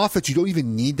in this offense you don't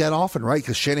even need that often, right?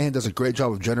 Because Shanahan does a great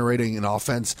job of generating an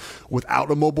offense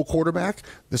without a mobile quarterback.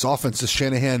 This offense, this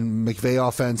Shanahan McVay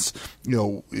offense,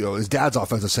 his dad's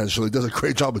offense essentially, does a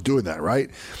great job of doing that,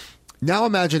 right? Now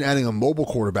imagine adding a mobile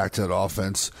quarterback to that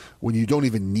offense when you don't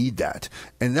even need that.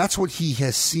 And that's what he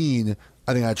has seen,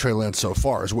 I think, at Trey Lance so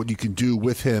far, is what you can do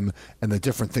with him and the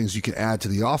different things you can add to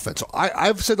the offense. So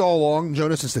I've said all along,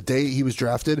 Jonas, since the day he was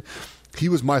drafted, he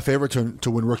was my favorite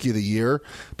to win Rookie of the Year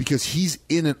because he's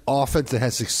in an offense that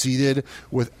has succeeded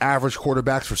with average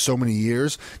quarterbacks for so many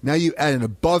years. Now you add an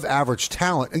above-average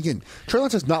talent. Again, Trey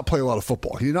Lance does not play a lot of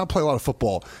football. He did not play a lot of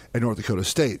football at North Dakota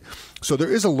State. So there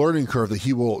is a learning curve that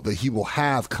he will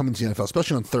have coming to the NFL,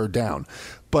 especially on third down.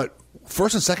 But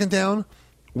first and second down,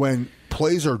 when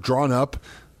plays are drawn up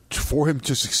for him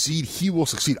to succeed, he will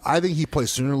succeed. I think he plays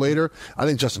sooner or later. I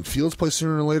think Justin Fields plays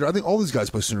sooner or later. I think all these guys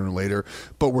play sooner or later.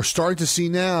 But we're starting to see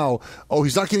now,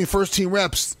 he's not getting first-team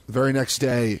reps the very next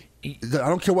day. I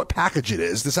don't care what package it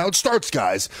is. This is how it starts,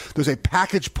 guys. There's a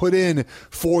package put in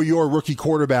for your rookie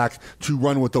quarterback to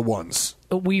run with the ones.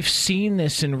 We've seen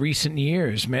this in recent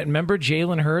years. Remember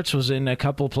Jalen Hurts was in a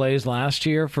couple plays last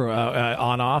year for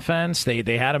on offense.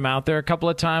 They had him out there a couple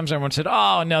of times. Everyone said,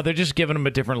 oh, no, they're just giving him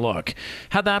a different look.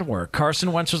 How'd that work?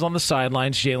 Carson Wentz was on the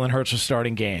sidelines. Jalen Hurts was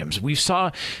starting games. We saw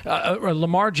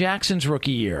Lamar Jackson's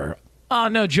rookie year. Oh,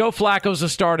 no, Joe Flacco's a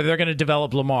starter. They're going to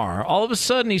develop Lamar. All of a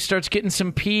sudden, he starts getting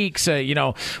some peaks. He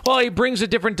brings a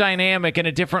different dynamic and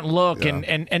a different look. Yeah.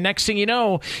 And next thing you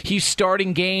know, he's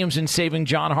starting games and saving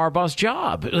John Harbaugh's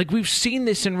job. Like, we've seen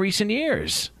this in recent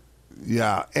years.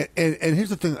 Yeah. And here's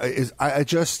the thing is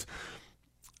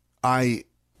I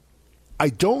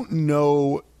don't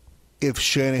know if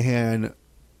Shanahan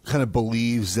kind of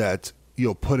believes that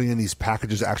putting in these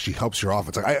packages actually helps your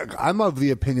offense. Like I'm of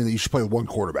the opinion that you should play with one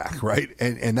quarterback, right?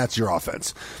 And that's your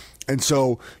offense. And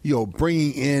so,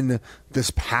 bringing in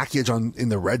this package in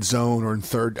the red zone or in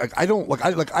third,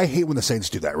 I hate when the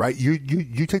Saints do that, right?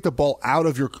 You take the ball out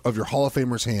of your Hall of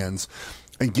Famers' hands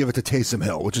and give it to Taysom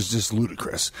Hill, which is just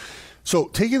ludicrous. So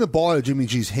taking the ball out of Jimmy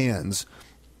G's hands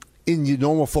in the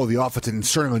normal flow of the offense and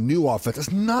inserting a new offense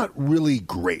is not really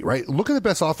great, right? Look at the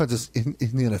best offenses in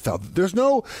the NFL. There's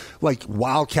no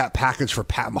wildcat package for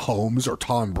Pat Mahomes or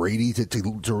Tom Brady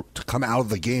to come out of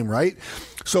the game, right?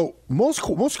 So most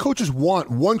coaches want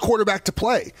one quarterback to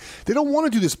play. They don't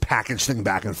want to do this package thing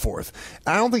back and forth.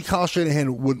 And I don't think Kyle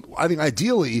Shanahan would. I think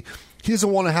ideally he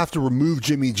doesn't want to have to remove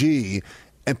Jimmy G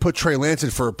and put Trey Lance in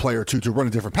for a play or two to run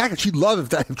a different package. He'd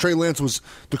love if Trey Lance was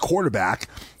the quarterback,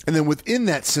 and then within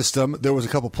that system, there was a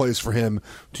couple plays for him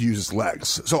to use his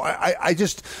legs. So I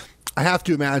have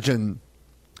to imagine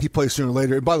he plays sooner or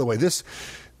later. And by the way,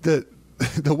 the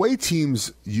way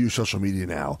teams use social media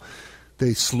now,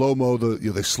 they slow-mo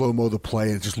the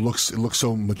play, and it looks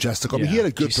so majestical. I mean, he had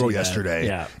a good throw yesterday.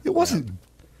 Yeah. It wasn't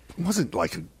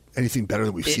like anything better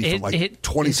than we've seen from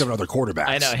 27 other quarterbacks.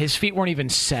 I know his feet weren't even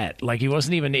set. Like he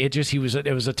wasn't even. It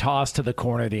was a toss to the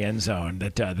corner of the end zone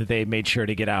that they made sure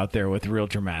to get out there with real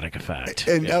dramatic effect.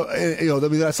 And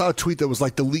I saw a tweet that was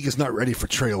like, the league is not ready for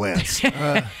Trey Lance.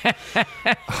 There's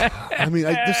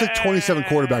 27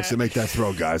 quarterbacks that make that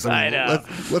throw, guys. I know.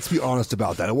 Let's be honest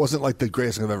about that. It wasn't like the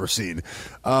greatest thing I've ever seen.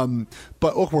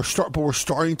 But look, we're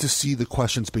starting to see the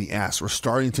questions being asked. We're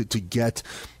starting to get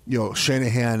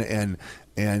Shanahan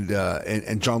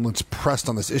and John Lynch pressed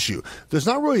on this issue. There's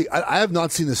not really. I have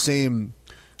not seen the same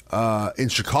in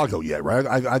Chicago yet, right?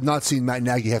 I've not seen Matt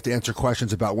Nagy have to answer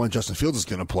questions about when Justin Fields is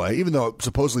going to play, even though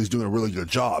supposedly he's doing a really good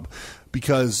job.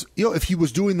 Because if he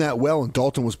was doing that well and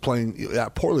Dalton was playing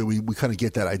that poorly, we kind of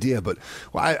get that idea. But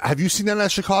have you seen that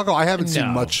at Chicago? I haven't seen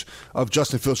much of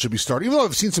Justin Fields should be starting, even though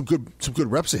I've seen some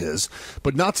good reps of his,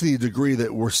 but not to the degree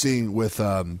that we're seeing with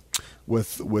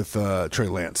Trey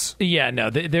Lance. Yeah, no,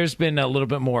 there's been a little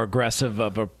bit more aggressive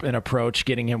of an approach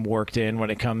getting him worked in when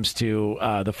it comes to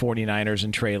the 49ers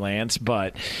and Trey Lance.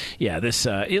 But yeah, this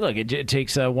look, it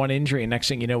takes one injury, and next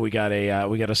thing you know, we got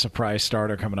a surprise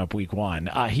starter coming up week 1.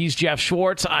 He's Jeff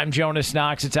Schwartz. I'm Jonas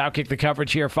Knox. It's Outkick the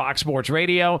Coverage here, Fox Sports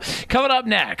Radio. Coming up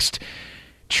next,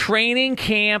 training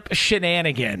camp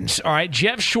shenanigans. All right,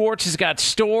 Jeff Schwartz has got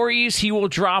stories. He will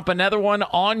drop another one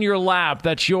on your lap.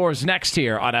 That's yours next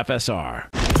here on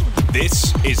FSR.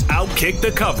 This is Outkick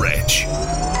the Coverage.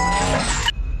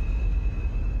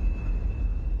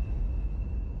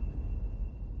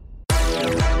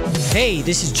 Hey,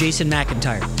 this is Jason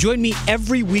McIntyre. Join me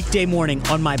every weekday morning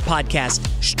on my podcast,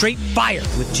 Straight Fire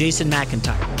with Jason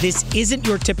McIntyre. This isn't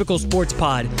your typical sports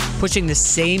pod pushing the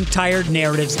same tired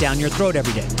narratives down your throat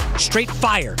every day. Straight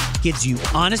Fire gives you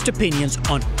honest opinions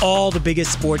on all the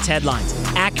biggest sports headlines,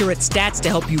 accurate stats to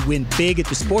help you win big at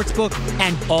the sportsbook,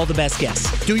 and all the best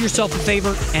guests. Do yourself a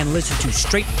favor and listen to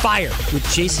Straight Fire with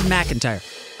Jason McIntyre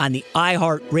on the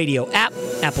iHeartRadio app,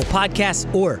 Apple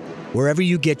Podcasts, or wherever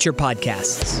you get your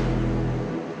podcasts.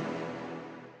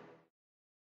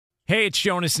 Hey, it's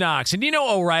Jonas Knox, and you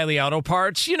know O'Reilly Auto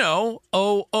Parts. You know,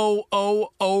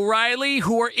 O'Reilly,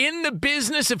 who are in the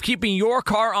business of keeping your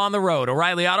car on the road.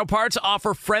 O'Reilly Auto Parts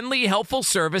offer friendly, helpful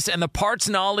service and the parts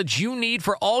knowledge you need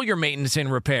for all your maintenance and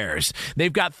repairs.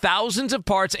 They've got thousands of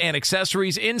parts and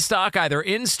accessories in stock, either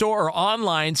in-store or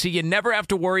online, so you never have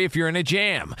to worry if you're in a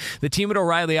jam. The team at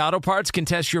O'Reilly Auto Parts can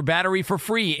test your battery for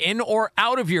free, in or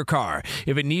out of your car.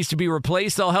 If it needs to be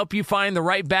replaced, they'll help you find the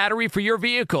right battery for your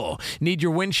vehicle. Need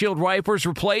your windshield wipers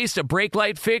replaced, a brake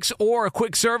light fix, or a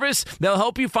quick service? They'll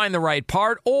help you find the right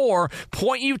part or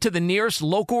point you to the nearest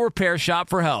local repair shop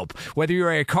for help. Whether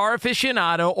you're a car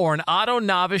aficionado or an auto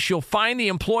novice, you'll find the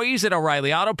employees at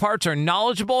O'Reilly Auto Parts are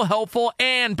knowledgeable, helpful,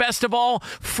 and best of all,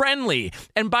 friendly.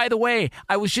 And by the way,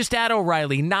 I was just at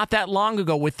O'Reilly not that long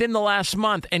ago, within the last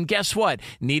month, and guess what?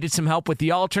 Needed some help with the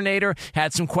alternator,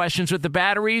 had some questions with the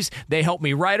batteries. They helped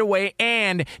me right away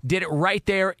and did it right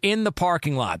there in the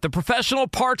parking lot. The professional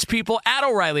parts people at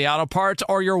O'Reilly Auto Parts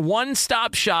are your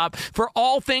one-stop shop for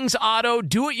all things auto,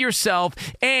 do-it-yourself,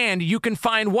 and you can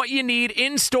find what you need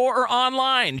in-store or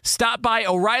online. Stop by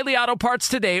O'Reilly Auto Parts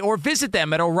today or visit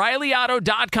them at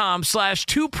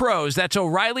O'ReillyAuto.com/2pros. That's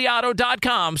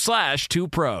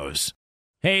O'ReillyAuto.com/2pros.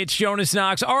 Hey, it's Jonas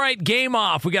Knox. All right, game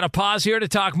off. We got to pause here to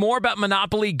talk more about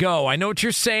Monopoly Go. I know what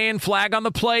you're saying, flag on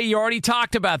the play. You already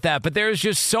talked about that, but there's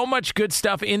just so much good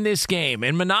stuff in this game.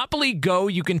 In Monopoly Go,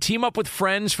 you can team up with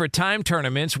friends for time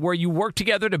tournaments where you work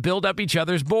together to build up each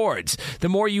other's boards. The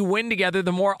more you win together,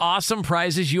 the more awesome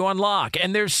prizes you unlock,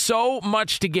 and there's so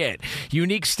much to get.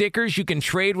 Unique stickers you can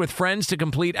trade with friends to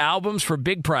complete albums for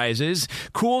big prizes,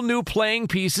 cool new playing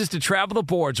pieces to travel the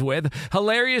boards with,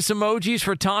 hilarious emojis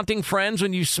for taunting friends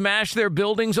when you smash their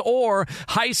buildings or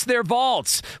heist their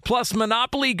vaults. Plus,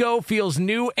 Monopoly Go feels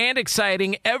new and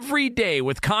exciting every day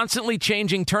with constantly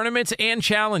changing tournaments and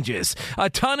challenges. A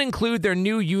ton include their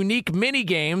new unique mini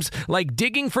games like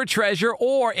digging for treasure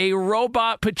or a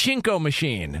robot pachinko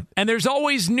machine. And there's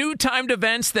always new timed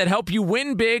events that help you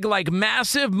win big, like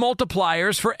massive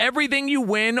multipliers for everything you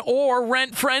win or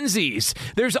rent frenzies.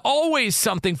 There's always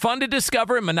something fun to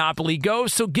discover in Monopoly Go,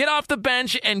 so get off the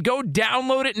bench and go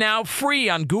download it now free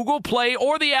on Google Play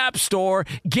or the App Store.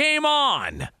 Game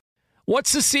on!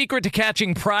 What's the secret to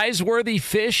catching prize-worthy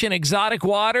fish in exotic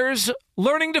waters?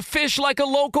 Learning to fish like a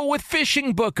local with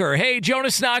Fishing Booker. Hey,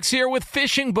 Jonas Knox here with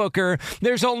Fishing Booker.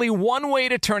 There's only one way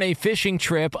to turn a fishing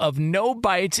trip of no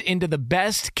bites into the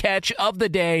best catch of the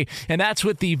day, and that's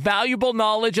with the valuable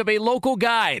knowledge of a local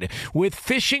guide. With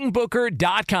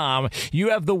FishingBooker.com, you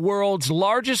have the world's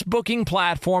largest booking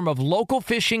platform of local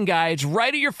fishing guides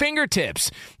right at your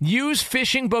fingertips. Use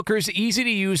Fishing Booker's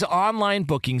easy-to-use online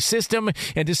booking system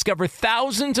and discover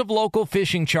thousands of local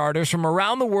fishing charters from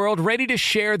around the world ready to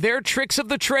share their tricks of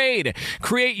the trade.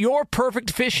 Create your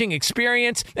perfect fishing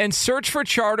experience and search for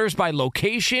charters by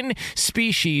location,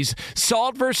 species,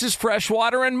 salt versus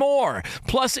freshwater, and more.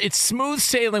 Plus, it's smooth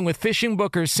sailing with Fishing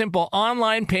Booker's simple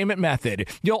online payment method.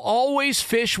 You'll always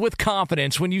fish with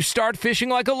confidence when you start fishing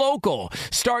like a local.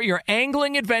 Start your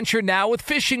angling adventure now with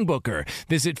Fishing Booker.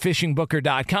 Visit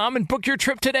FishingBooker.com and book your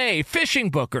trip today. Fishing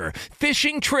Booker.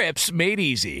 Fishing trips made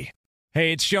easy.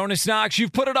 Hey, it's Jonas Knox.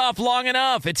 You've put it off long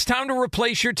enough. It's time to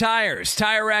replace your tires.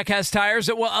 Tire Rack has tires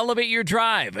that will elevate your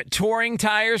drive. Touring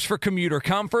tires for commuter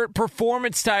comfort,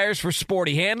 performance tires for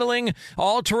sporty handling,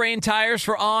 all-terrain tires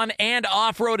for on- and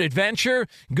off-road adventure.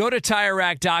 Go to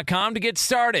TireRack.com to get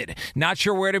started. Not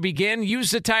sure where to begin?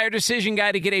 Use the Tire Decision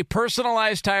Guide to get a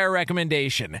personalized tire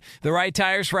recommendation. The right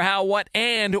tires for how, what,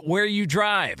 and where you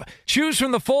drive. Choose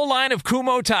from the full line of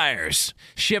Kumho tires.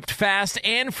 Shipped fast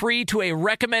and free to a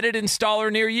recommended installer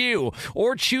near you,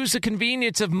 or choose the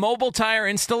convenience of mobile tire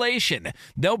installation.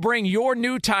 They'll bring your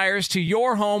new tires to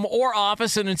your home or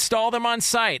office and install them on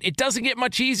site. It doesn't get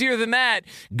much easier than that.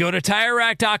 Go to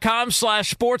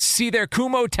TireRack.com/sports to see their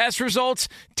Kumho test results,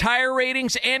 tire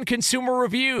ratings, and consumer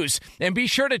reviews. And be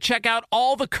sure to check out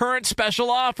all the current special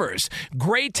offers.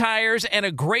 Great tires and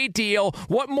a great deal.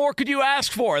 What more could you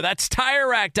ask for? That's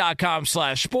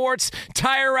TireRack.com/sports.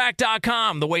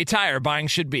 TireRack.com, the way tire buying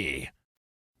should be.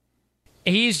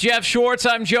 He's Jeff Schwartz.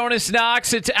 I'm Jonas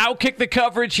Knox. It's Outkick the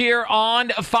Coverage here on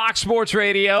Fox Sports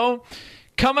Radio.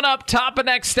 Coming up top of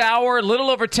next hour, a little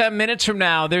over 10 minutes from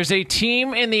now, there's a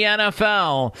team in the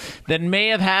NFL that may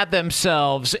have had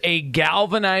themselves a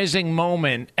galvanizing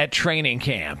moment at training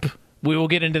camp. We will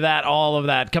get into that, all of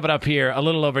that, coming up here a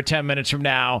little over 10 minutes from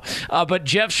now. But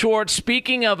Jeff Schwartz,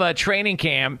 speaking of training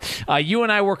camp, you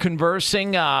and I were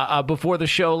conversing before the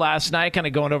show last night, kind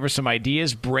of going over some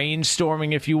ideas,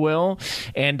 brainstorming, if you will.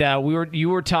 And you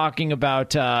were talking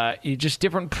about just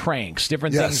different pranks,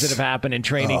 different things that have happened in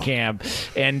training camp.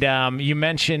 And you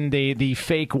mentioned the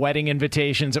fake wedding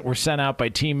invitations that were sent out by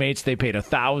teammates. They paid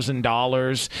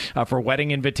 $1,000 for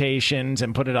wedding invitations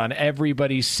and put it on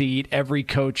everybody's seat, every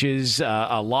coach's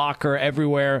a locker,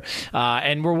 everywhere,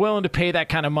 and we're willing to pay that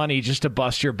kind of money just to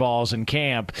bust your balls in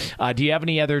camp. Do you have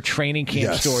any other training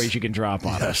camp stories you can drop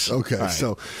on us? Okay, right.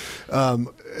 So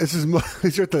this is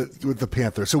with the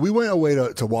Panthers. So we went away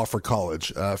to Wofford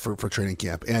College for training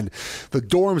camp, and the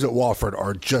dorms at Wofford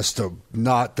are just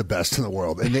not the best in the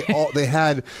world, and they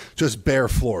had just bare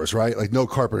floors, right? Like no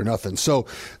carpet or nothing. So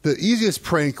the easiest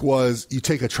prank was you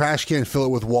take a trash can, fill it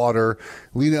with water,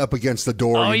 lean it up against the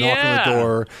door, knock on the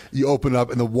door, you open up,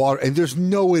 and the water, and there's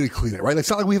no way to clean it, right? It's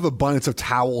not like we have abundance of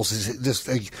towels just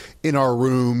like in our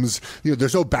rooms.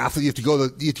 There's no bathroom. You have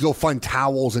to go find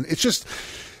towels, and it's just.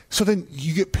 So then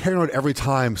you get paranoid every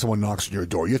time someone knocks on your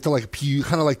door. You have to you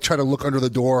kind of try to look under the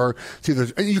door, see if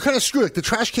there's, and you kind of screw it. The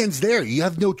trash can's there. You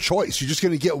have no choice. You're just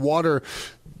going to get water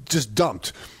just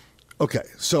dumped. Okay,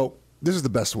 so this is the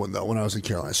best one though. When I was in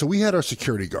Carolina, so we had our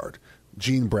security guard,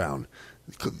 Gene Brown.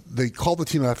 They called the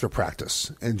team after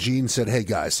practice, and Gene said, "Hey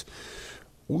guys,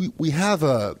 we've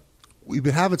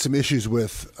been having some issues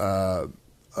with a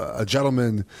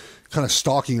gentleman kind of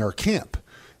stalking our camp,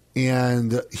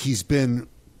 and he's been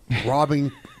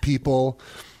robbing people.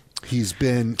 He's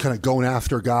been kind of going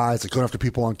after guys, going after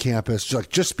people on campus.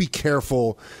 Just be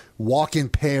careful. Walk in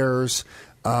pairs."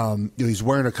 He's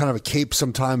wearing a kind of a cape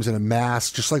sometimes and a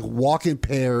mask. Just walk in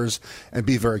pairs and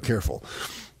be very careful.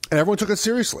 And everyone took it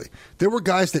seriously. There were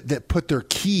guys that put their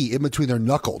key in between their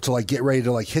knuckle to get ready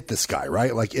to hit this guy,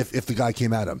 right? If the guy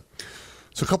came at him.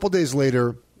 So a couple of days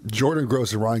later, Jordan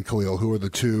Gross and Ryan Khalil, who are the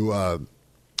two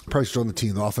probably on the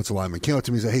team, the offensive linemen, came up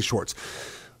to me and said, "Hey Schwartz,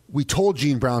 we told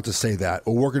Gene Brown to say that.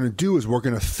 What we're going to do is we're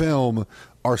going to film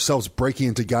ourselves breaking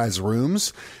into guys'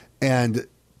 rooms and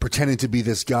pretending to be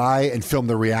this guy and film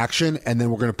the reaction, and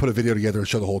then we're going to put a video together and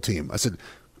show the whole team." I said,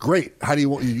 "Great. How do you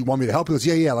want me to help?" He goes,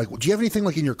 "Yeah. Do you have anything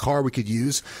in your car we could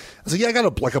use?" I was like, "Yeah, I got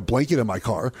a blanket in my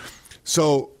car."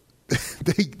 So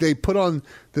they put on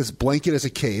this blanket as a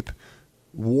cape,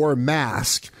 wore a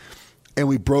mask, and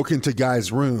we broke into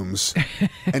guys' rooms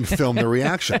and filmed the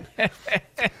reaction.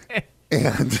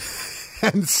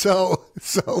 And so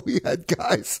we had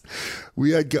guys.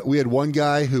 We had one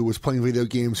guy who was playing video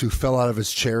games who fell out of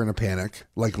his chair in a panic,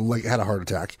 like had a heart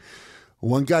attack.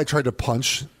 One guy tried to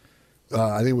punch.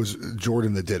 I think it was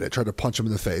Jordan that did it. Tried to punch him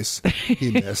in the face.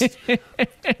 He missed.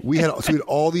 We had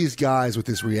all these guys with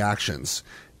these reactions,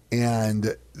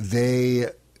 and they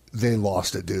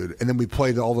lost it, dude. And then we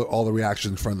played all the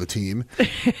reactions in front of the team.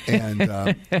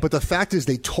 And but the fact is,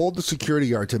 they told the security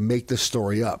guard to make this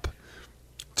story up.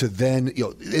 To then,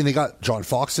 and they got John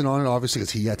Foxton on it, obviously,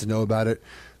 because he had to know about it.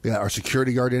 They got our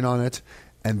security guard in on it,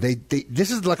 and they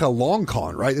this is like a long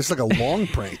con, right? This is like a long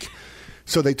prank.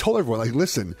 So they told everyone,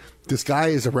 listen, this guy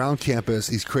is around campus.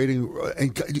 He's creating,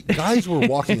 and guys were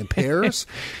walking in pairs.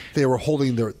 They were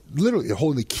literally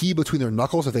holding the key between their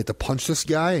knuckles if they had to punch this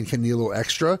guy and can need a little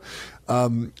extra.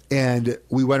 And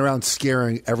we went around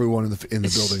scaring everyone in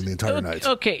the building the entire night.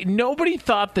 Okay, nobody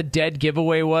thought the dead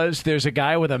giveaway was there's a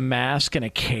guy with a mask and a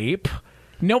cape.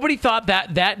 Nobody thought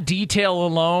that detail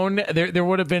alone, there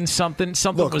would have been something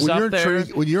Look, was up there.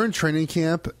 When you're in training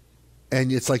camp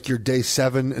and it's like your day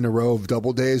 7 in a row of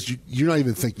double days, you're not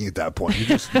even thinking at that point.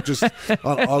 You're just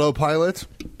on autopilot.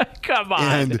 Come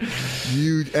on.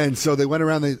 And so they went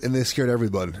around and they scared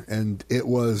everybody. And it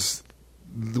was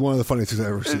one of the funniest things I've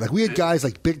ever seen. Like, we had guys,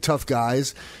 like big, tough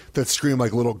guys that screamed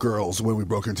like little girls when we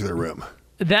broke into their room.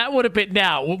 That would have been,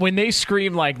 now, when they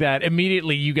scream like that,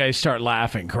 immediately you guys start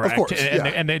laughing, correct? Of course,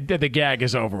 and the gag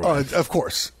is over with. Of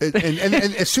course. And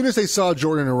as soon as they saw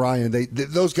Jordan and Ryan,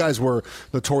 those guys were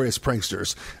notorious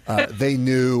pranksters. They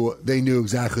knew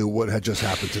exactly what had just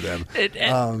happened to them.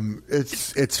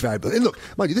 It's fabulous. And look,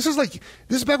 mind you, this is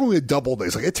back when we had double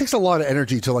days. Like, it takes a lot of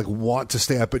energy to like want to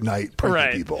stay up at night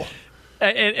pranking people.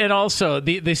 And also,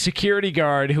 the security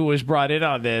guard who was brought in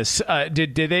on this,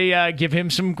 did they give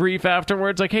him some grief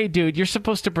afterwards? Like, hey, dude, you're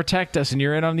supposed to protect us, and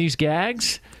you're in on these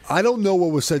gags? I don't know what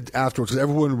was said afterwards, because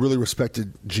everyone really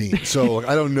respected Gene. So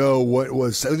I don't know what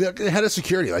was. It had a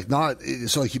security, like not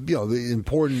so like the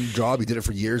important job. He did it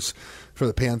for years for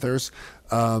the Panthers.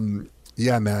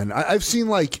 Yeah, man, I've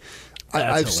seen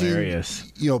I've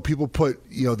hilarious. Seen people put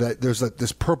that there's like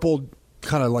this purple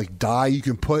kind of like dye you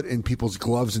can put in people's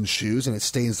gloves and shoes, and it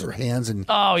stains their hands and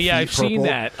oh yeah, I've purple. seen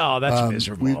that. Oh, that's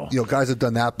miserable. Guys have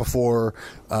done that before.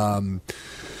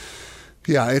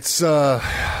 Yeah, it's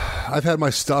I've had my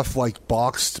stuff like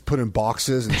boxed, put in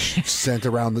boxes, and sent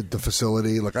around the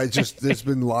facility. Like there's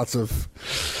been lots of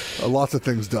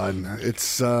things done.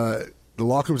 It's the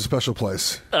locker room's a special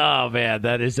place. Oh man,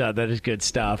 that is good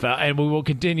stuff. And we will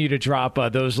continue to drop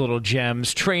those little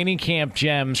gems, training camp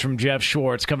gems from Jeff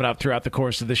Schwartz coming up throughout the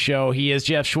course of the show. He is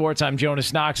Jeff Schwartz. I'm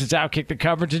Jonas Knox. It's Outkick the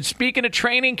Coverage. And speaking of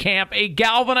training camp, a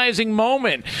galvanizing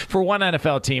moment for one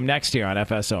NFL team next year on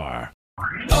FSR.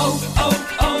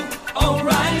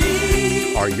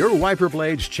 O'Reilly. Are your wiper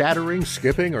blades chattering,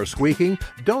 skipping, or squeaking?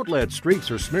 Don't let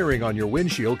streaks or smearing on your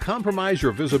windshield compromise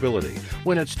your visibility.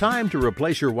 When it's time to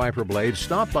replace your wiper blades,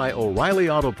 stop by O'Reilly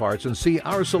Auto Parts and see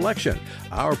our selection.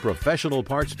 Our professional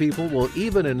parts people will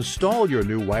even install your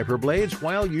new wiper blades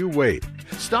while you wait.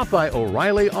 Stop by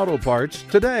O'Reilly Auto Parts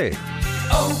today.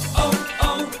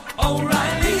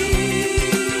 O'Reilly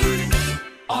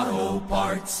Auto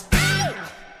Parts.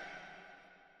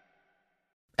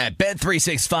 At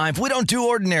Bet365, we don't do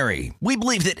ordinary. We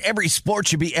believe that every sport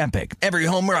should be epic. Every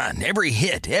home run, every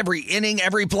hit, every inning,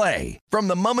 every play. From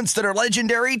the moments that are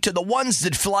legendary to the ones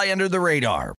that fly under the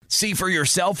radar. See for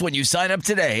yourself when you sign up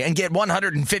today and get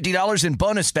 $150 in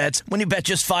bonus bets when you bet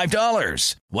just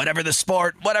 $5. Whatever the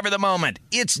sport, whatever the moment,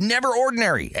 it's never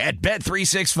ordinary at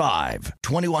Bet365.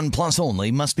 21 plus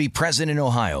only. Must be present in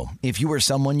Ohio. If you or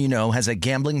someone you know has a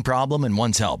gambling problem and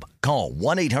wants help, call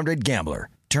 1-800-GAMBLER.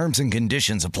 Terms and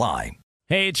conditions apply.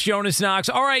 Hey, it's Jonas Knox.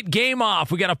 All right, game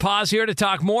off. We got to pause here to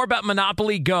talk more about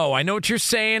Monopoly Go. I know what you're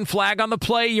saying, flag on the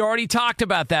play. You already talked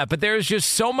about that, but there's just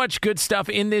so much good stuff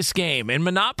in this game. In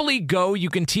Monopoly Go, you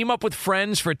can team up with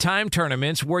friends for time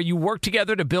tournaments where you work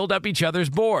together to build up each other's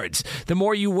boards. The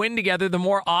more you win together, the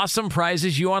more awesome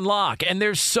prizes you unlock. And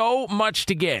there's so much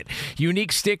to get.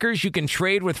 Unique stickers you can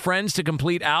trade with friends to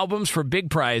complete albums for big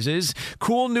prizes.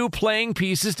 Cool new playing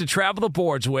pieces to travel the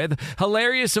boards with.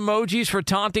 Hilarious emojis for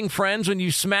taunting friends when you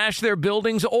smash their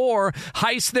buildings or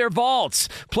heist their vaults.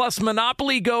 Plus,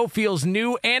 Monopoly Go feels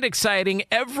new and exciting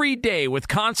every day with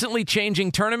constantly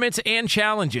changing tournaments and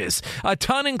challenges. A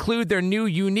ton include their new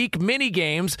unique mini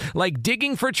games like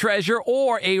digging for treasure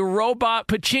or a robot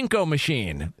pachinko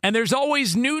machine. And there's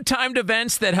always new timed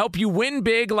events that help you win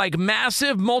big, like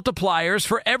massive multipliers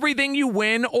for everything you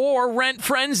win or rent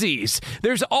frenzies.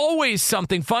 There's always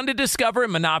something fun to discover in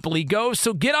Monopoly Go,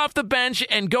 so get off the bench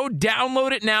and go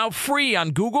download it now free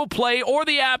on Google Play or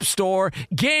the App Store.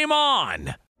 Game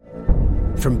on!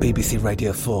 From BBC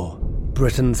Radio 4,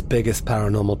 Britain's biggest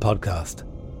paranormal podcast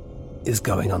is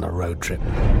going on a road trip.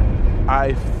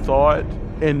 I thought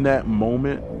in that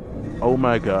moment, oh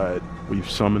my God, we've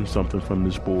summoned something from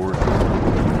this board.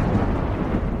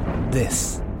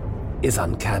 This is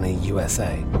Uncanny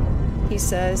USA. He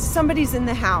says, somebody's in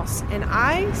the house, and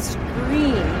I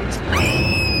screamed...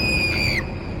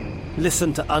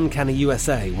 Listen to Uncanny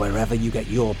USA wherever you get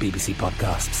your BBC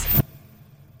podcasts,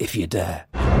 if you dare.